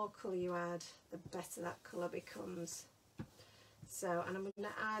the more colour you add, the better that colour becomes. So, and I'm going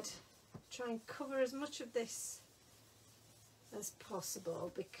to add, try and cover as much of this as possible,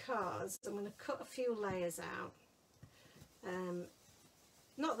 because I'm going to cut a few layers out.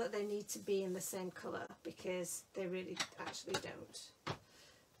 Not that they need to be in the same colour, because they really actually don't,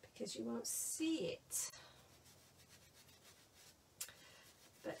 because you won't see it.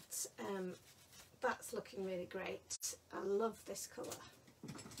 But that's looking really great. I love this colour.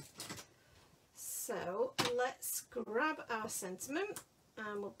 So let's grab our sentiment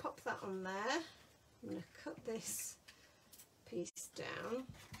and we'll pop that on there. I'm going to cut this piece down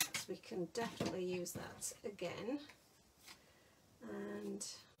so we can definitely use that again. And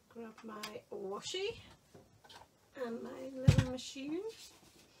grab my washi and my little machine.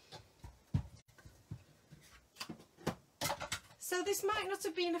 So this might not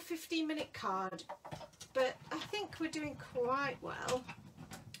have been a 15-minute card, but I think we're doing quite well.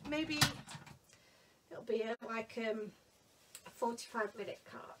 Maybe it'll be like a 45-minute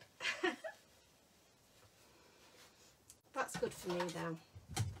card. That's good for me though,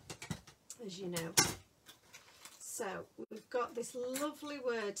 as you know. So we've got this lovely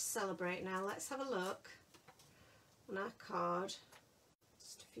word celebrate now. Let's have a look on our card.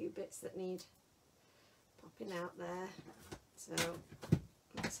 Just a few bits that need popping out there. So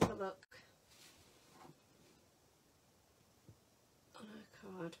let's have a look on our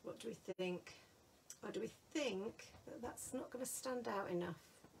card. What do we think? Or do we think that that's not going to stand out enough?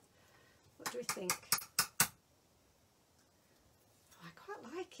 What do we think? Oh, I quite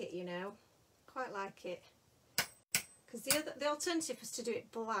like it, you know. Quite like it. Because the alternative was to do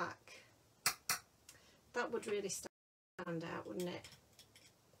it black. That would really stand out, wouldn't it?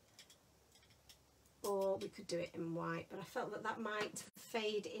 Or we could do it in white, but I felt that that might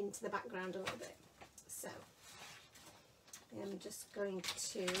fade into the background a little bit. So I'm just going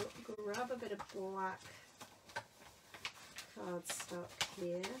to grab a bit of black cardstock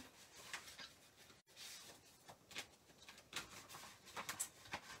here.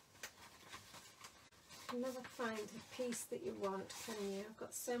 You never find a piece that you want, can you? I've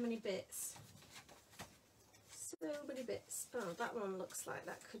got so many bits. So many bits. Oh, that one looks like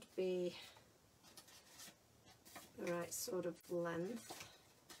that could be the right sort of length.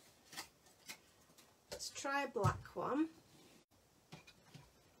 Let's try a black one.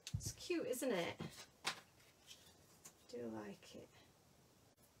 It's cute, isn't it? I do like it.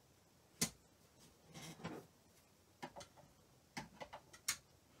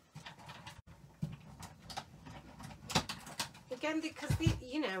 again, because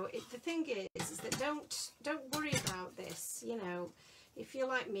you know, the thing is that don't worry about this. You know, if you're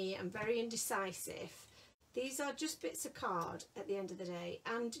like me and very indecisive, these are just bits of card at the end of the day,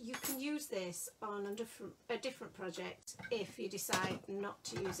 and you can use this on a different project if you decide not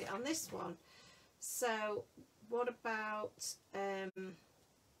to use it on this one. So what about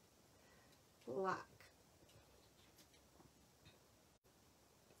black?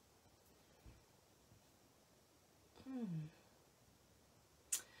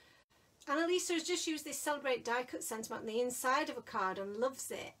 Annalisa has just used this Celebrate Die Cut sentiment on the inside of a card and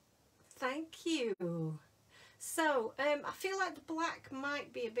loves it. Thank you. So, I feel like the black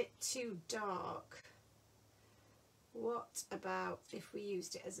might be a bit too dark. What about if we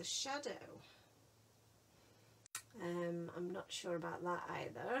used it as a shadow? I'm not sure about that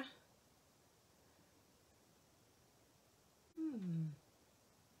either.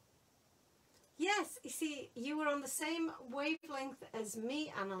 Yes, you see, you were on the same wavelength as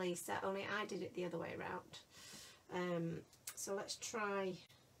me, Annalisa, only I did it the other way around. So let's try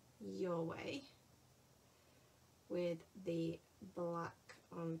your way with the black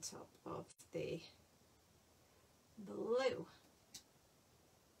on top of the blue.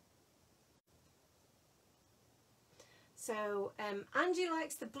 So Angie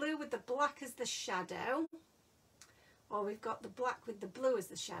likes the blue with the black as the shadow, or we've got the black with the blue as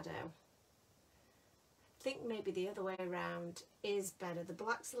the shadow. I think maybe the other way around is better. The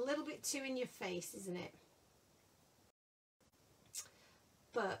black's a little bit too in your face, isn't it?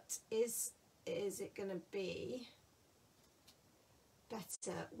 But is it going to be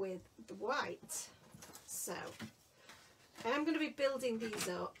better with the white? So I am going to be building these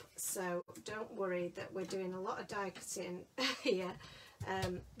up, so don't worry that we're doing a lot of die cutting here,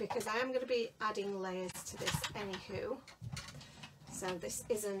 because I am going to be adding layers to this anywho. So this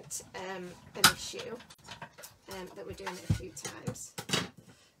isn't an issue that we're doing it a few times.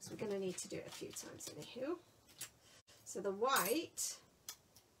 So we're going to need to do it a few times anywho. So the white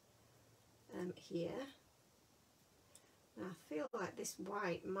here, now I feel like this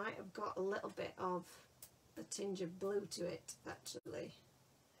white might have got a little bit of a tinge of blue to it actually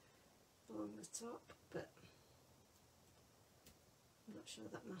along the top, but I'm not sure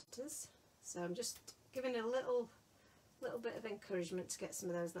that matters. So I'm just giving a little bit of encouragement to get some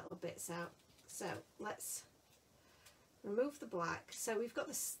of those little bits out. So let's remove the black. So we've got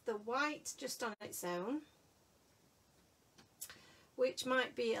the white just on its own, which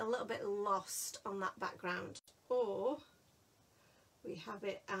might be a little bit lost on that background, or we have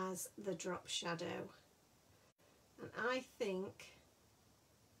it as the drop shadow, and I think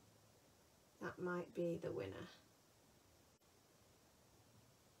that might be the winner.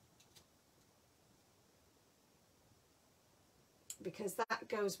 Because that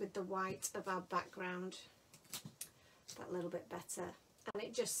goes with the white of our background that little bit better, and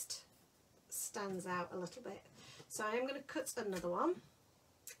it just stands out a little bit. So I am going to cut another one,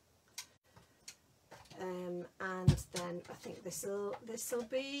 and then I think this will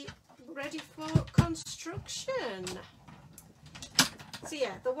be ready for construction. So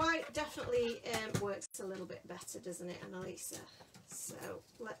yeah, the white definitely works a little bit better, doesn't it, Annalisa? So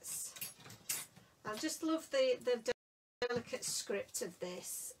let's. I just love the delicate script of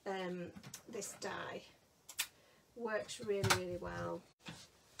this this die. Works really well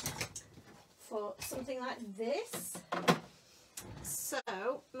for something like this.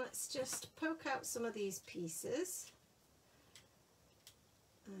 So let's just poke out some of these pieces,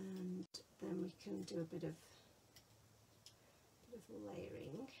 and then we can do a bit of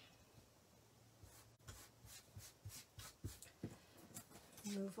layering.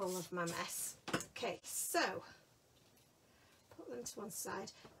 Move all of my mess. Okay, so put them to one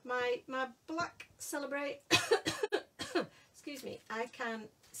side. My black Celebrate excuse me, I can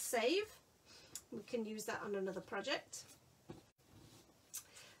save. We can use that on another project.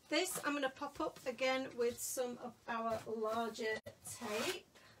 This I'm going to pop up again with some of our larger tape,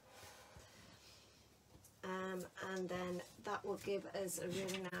 and then that will give us a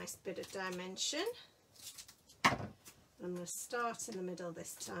really nice bit of dimension. I'm going to start in the middle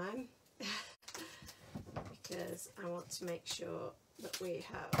this time because I want to make sure that we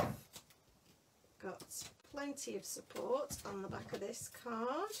have got plenty of support on the back of this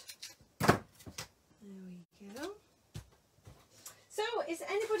card. There we go. So, is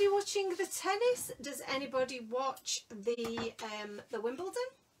anybody watching the tennis? Does anybody watch the Wimbledon?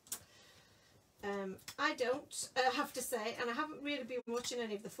 I don't have to say, and I haven't really been watching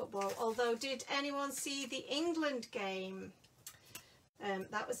any of the football. Although, did anyone see the England game?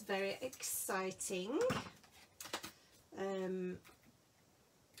 That was very exciting.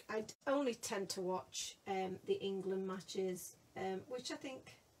 I only tend to watch the England matches which I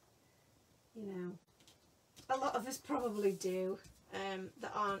think, you know, a lot of us probably do,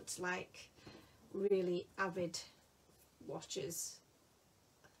 that aren't like really avid watchers.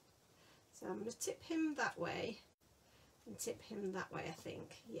 So I'm going to tip him that way and tip him that way, I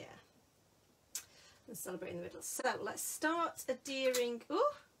think. Yeah. And celebrate in the middle. So let's start adhering.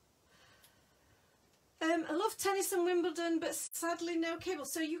 Oh! I love tennis and Wimbledon, but sadly no cable.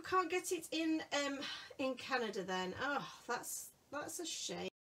 So you can't get it in Canada then. Oh, that's a shame.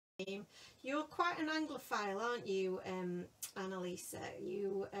 You're quite an Anglophile, aren't you, Annalisa?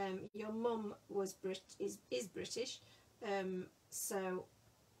 You your mum was is British, so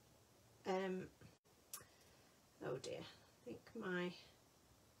oh dear, I think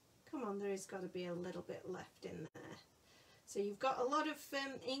come on, there has got to be a little bit left in there. So you've got a lot of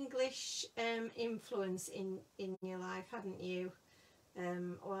English influence in your life, hadn't you,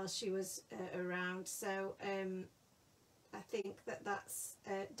 while she was around. So I think that's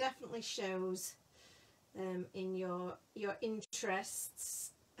definitely shows in your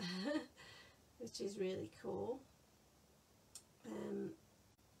interests, which is really cool.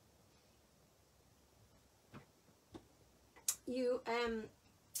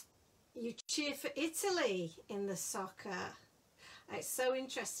 You cheer for Italy in the soccer. It's so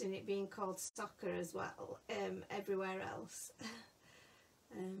interesting it being called soccer as well, everywhere else.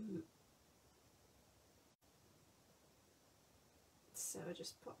 So I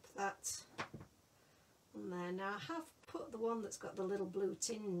just pop that on there. Now I have put the one that's got the little blue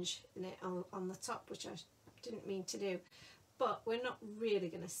tinge in it on the top, which I didn't mean to do, but we're not really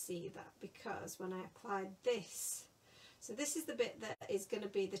going to see that because when I applied this, so this is the bit that is going to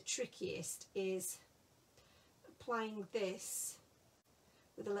be the trickiest, is applying this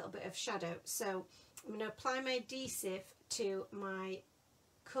with a little bit of shadow. So I'm going to apply my adhesive to my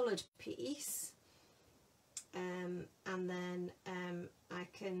coloured piece, and then I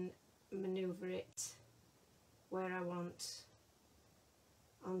can manoeuvre it where I want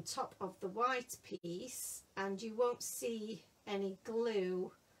on top of the white piece, and you won't see any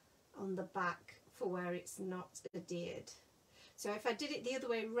glue on the back for where it's not adhered. So if I did it the other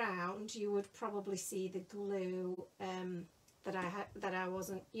way round, you would probably see the glue that I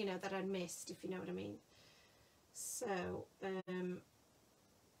wasn't, you know, that I'd missed, if you know what I mean. So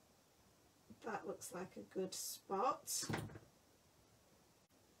that looks like a good spot. So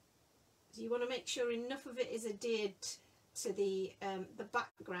you want to make sure enough of it is adhered to the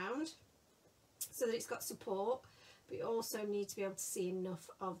background so that it's got support, but you also need to be able to see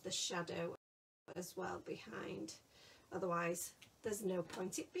enough of the shadow as well behind, otherwise there's no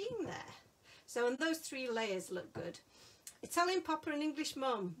point it being there. So, and those 3 layers look good. Italian Papa and English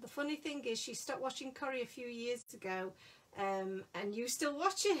Mum. The funny thing is she stopped watching Corrie a few years ago, and you still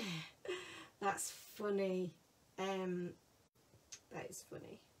watch it. That's funny. That is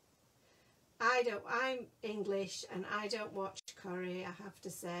funny. I'm English and I don't watch Corrie, I have to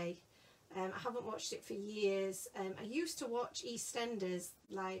say. I haven't watched it for years. I used to watch EastEnders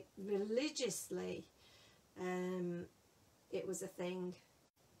like religiously. It was a thing,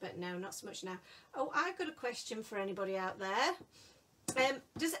 but no, not so much now. Oh, I've got a question for anybody out there.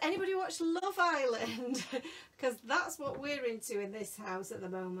 Does anybody watch Love Island? Because that's what we're into in this house at the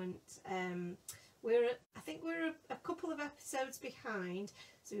moment. I think we're a couple of episodes behind,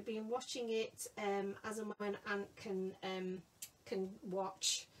 so we've been watching it as and when Ant can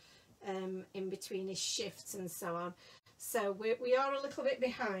watch in between his shifts and so on. So we are a little bit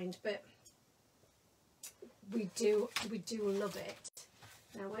behind, but we do love it.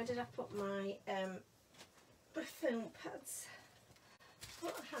 Now, where did I put my foam pads? I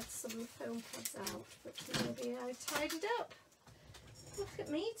thought I had some foam pads out, but maybe I tidied up. Look at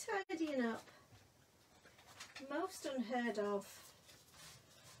me tidying up. Most unheard of.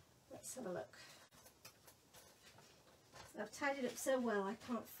 Let's have a look. I've tidied up so well I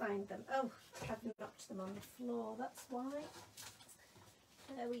can't find them. Oh, I've knocked them on the floor, that's why.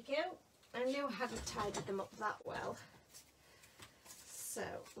 There we go. I knew I hadn't tidied them up that well. So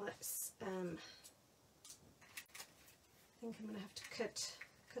let's I think I'm going to have to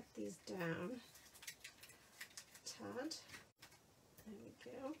cut these down a tad. There we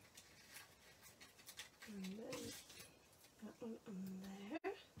go. And then that one on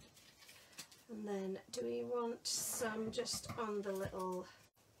there. And then do we want some just on the little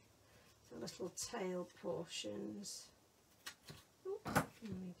tail portions? Ooh, there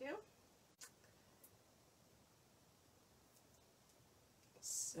we go.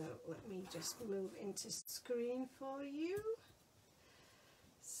 So let me just move into screen for you.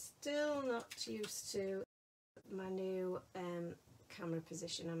 Still not used to my new camera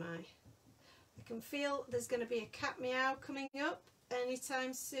position, am I? I can feel there's going to be a cat meow coming up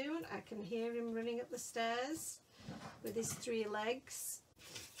anytime soon. I can hear him running up the stairs with his 3 legs.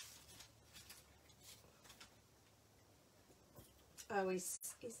 Oh, he's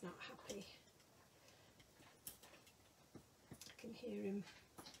not happy. I can hear him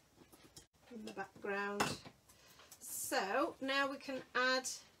in the background. So now we can add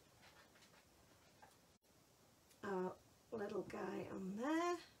our little guy on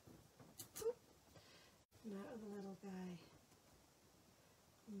there. Now the little guy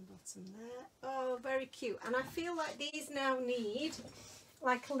on the bottom there. Oh, very cute. And I feel like these now need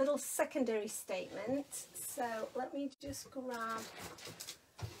like a little secondary statement. So let me just grab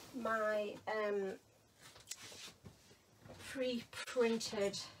my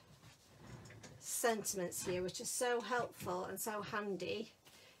pre-printed sentiments here, which are so helpful and so handy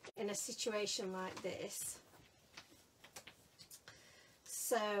in a situation like this.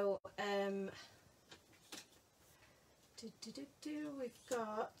 So we've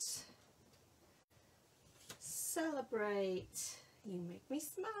got celebrate, you make me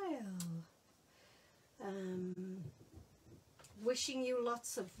smile, wishing you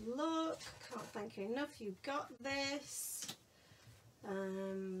lots of luck, can't thank you enough, you got this,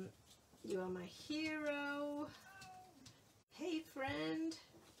 you are my hero, hey friend,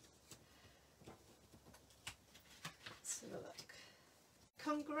 let's have a look,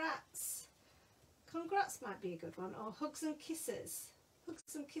 congrats, congrats might be a good one, or hugs and kisses,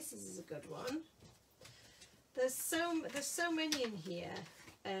 hugs and kisses is a good one. There's so many in here.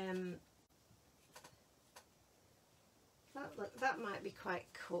 That might be quite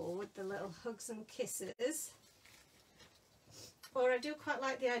cool with the little hugs and kisses. Or I do quite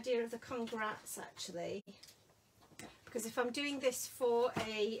like the idea of the congrats actually, because if I'm doing this for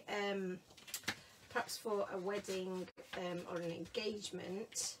a perhaps for a wedding or an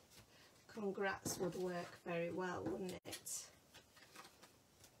engagement, congrats would work very well, wouldn't it?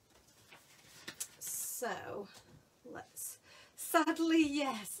 So let's, sadly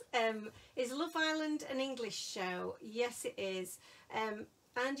yes, is Love Island an English show? Yes it is.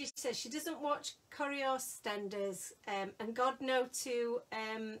 Angie says she doesn't watch EastEnders, and God no to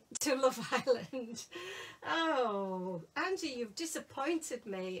Love Island. Oh, Angie, you've disappointed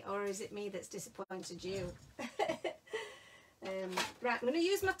me, or is it me that's disappointed you? Right, I'm going to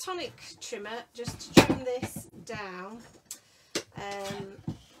use my tonic trimmer just to trim this down.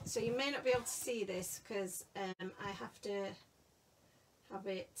 So you may not be able to see this because I have to have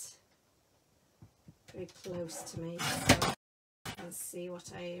it very close to me so I can see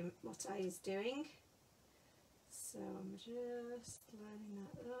what I is doing. So I'm just lining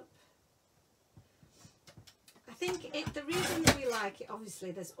that up. I think the reason that we like it,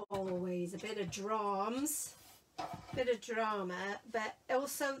 obviously there's always a bit of drama, but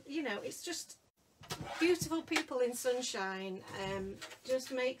also, you know, it's just beautiful people in sunshine.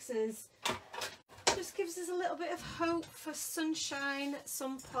 Just makes us, just gives us a little bit of hope for sunshine at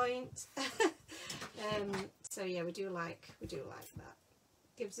some point. So yeah, we do like that.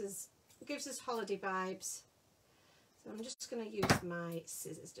 Gives us holiday vibes. So I'm just going to use my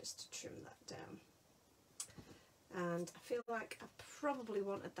scissors just to trim that down. And I feel like I probably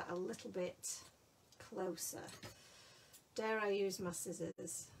wanted that a little bit closer. Dare I use my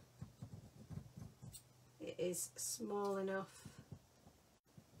scissors? It is small enough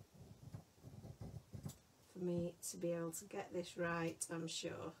for me to be able to get this right, I'm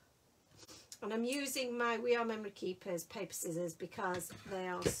sure. And I'm using my We Are Memory Keepers paper scissors because they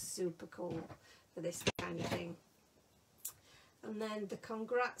are super cool for this kind of thing. And then the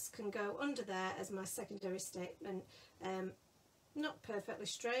congrats can go under there as my secondary statement. Not perfectly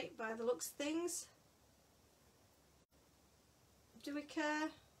straight by the looks of things. Do we care?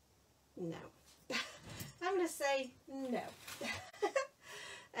 No. I'm going to say no.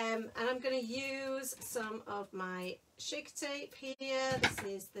 And I'm going to use some of my shaker tape here. This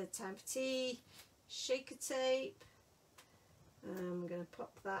is the Time for Tea shaker tape. I'm going to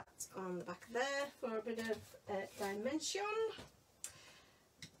pop that on the back there for a bit of dimension.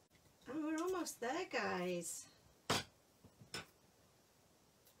 And we're almost there, guys.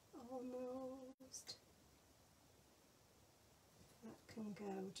 Almost. That can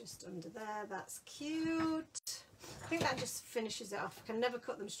go just under there. That's cute. I think that just finishes it off. I can never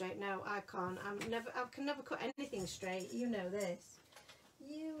cut them straight. No, I can't. I can never cut anything straight. You know this.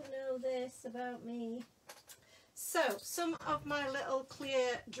 You know this about me. So some of my little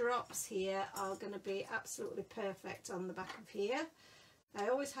clear drops here are going to be absolutely perfect on the back of here. I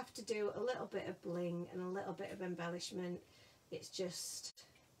always have to do a little bit of bling and a little bit of embellishment. It's just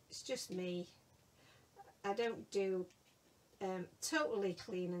me. I don't do totally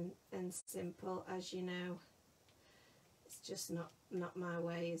clean and simple, as you know. It's just not my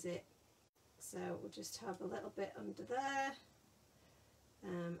way, is it? So we'll just have a little bit under there,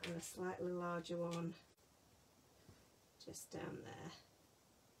 and a slightly larger one just down there.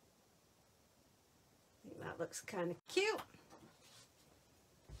 I think that looks kind of cute.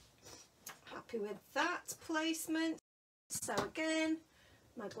 Happy with that placement. So again,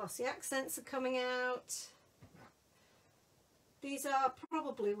 my glossy accents are coming out. These are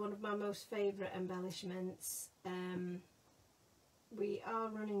probably one of my most favourite embellishments. We are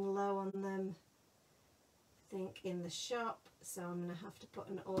running low on them, I think, in the shop, so I'm going to have to put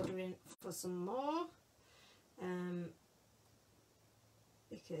an order in for some more,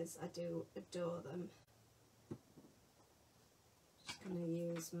 because I do adore them. Just going to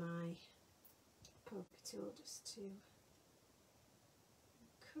use my poker tool just to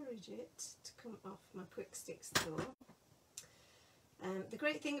encourage it to come off my quick sticks tool. The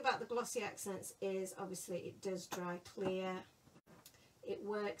great thing about the glossy accents is obviously it does dry clear. It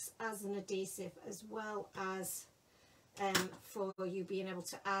works as an adhesive as well as for you being able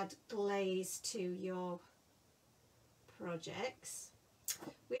to add glaze to your projects.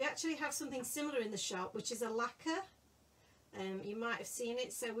 We actually have something similar in the shop, which is a lacquer. You might have seen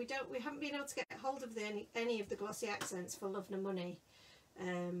it. So we haven't been able to get hold of any of the glossy accents for love nor money.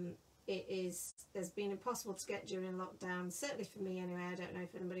 Has been impossible to get during lockdown, certainly for me anyway. I don't know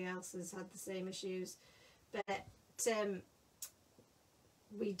if anybody else has had the same issues, but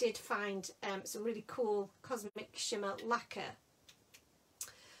we did find some really cool Cosmic Shimmer lacquer,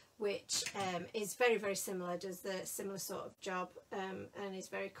 which is very, very similar, does the similar sort of job, and is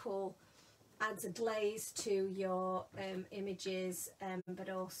very cool. Adds a glaze to your images, but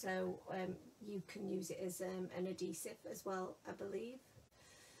also you can use it as an adhesive as well, I believe,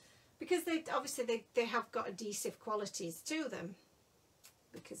 because they obviously they have got adhesive qualities to them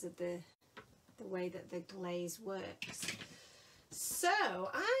because of the way that the glaze works. So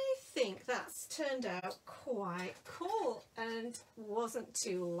I think that's turned out quite cool and wasn't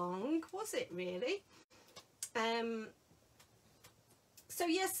too long, was it really? So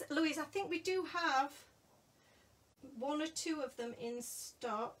yes, Louise, I think we do have one or two of them in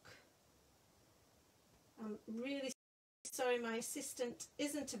stock. I'm really sorry my assistant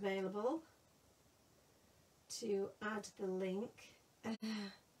isn't available to add the link.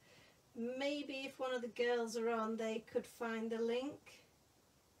 Maybe if one of the girls are on, they could find the link.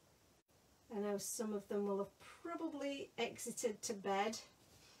 I know some of them will have probably exited to bed,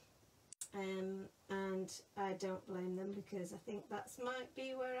 and I don't blame them, because I think that might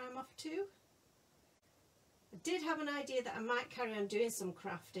be where I'm off to. I did have an idea that I might carry on doing some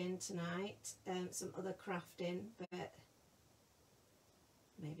crafting tonight, some other crafting, but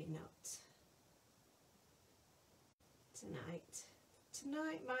maybe not tonight.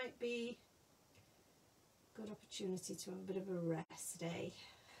 Tonight might be a good opportunity to have a bit of a rest day.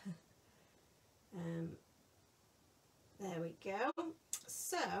 There we go.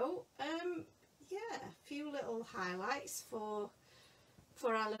 So yeah, a few little highlights for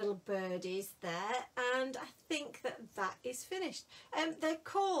our little birdies there, and I think that is finished. They're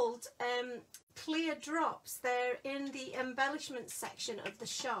called clear drops. They're in the embellishment section of the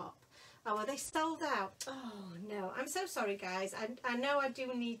shop. Oh, are they sold out? Oh no, I'm so sorry guys. I know I do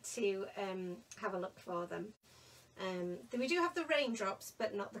need to have a look for them. We do have the raindrops,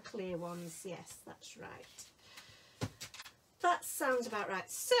 but not the clear ones. Yes, that's right. That sounds about right.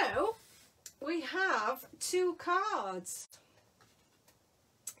 So we have two cards.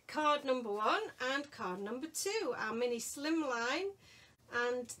 Card number 1 and card number 2, our mini Slimline,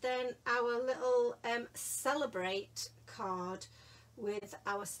 and then our little Celebrate card with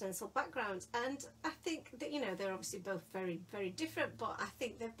our stencil backgrounds. And I think that, you know, they're obviously both very, very different, but I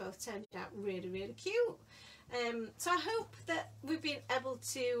think they've both turned out really, really cute. So I hope that we've been able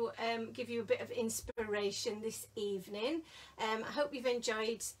to give you a bit of inspiration this evening. I hope you've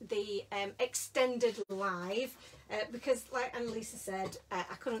enjoyed the extended live, because like Annalisa said, I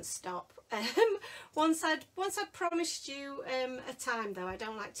couldn't stop. Once I'd promised you a time though, I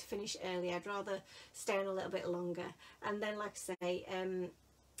don't like to finish early. I'd rather stay on a little bit longer. And then, like I say,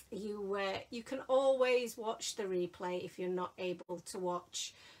 you can always watch the replay if you're not able to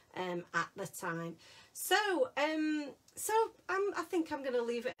watch at the time. So I think I'm going to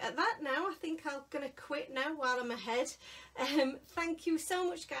leave it at that now. I think I'm going to quit now while I'm ahead. Thank you so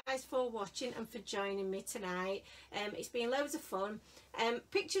much guys for watching and for joining me tonight. It's been loads of fun.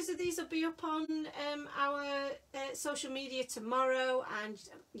 Pictures of these will be up on our social media tomorrow, and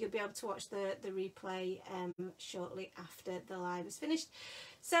you'll be able to watch the replay shortly after the live is finished.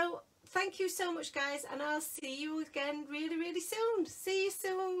 So thank you so much, guys, and I'll see you again really, really soon. See you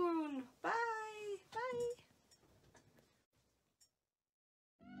soon. Bye. Bye.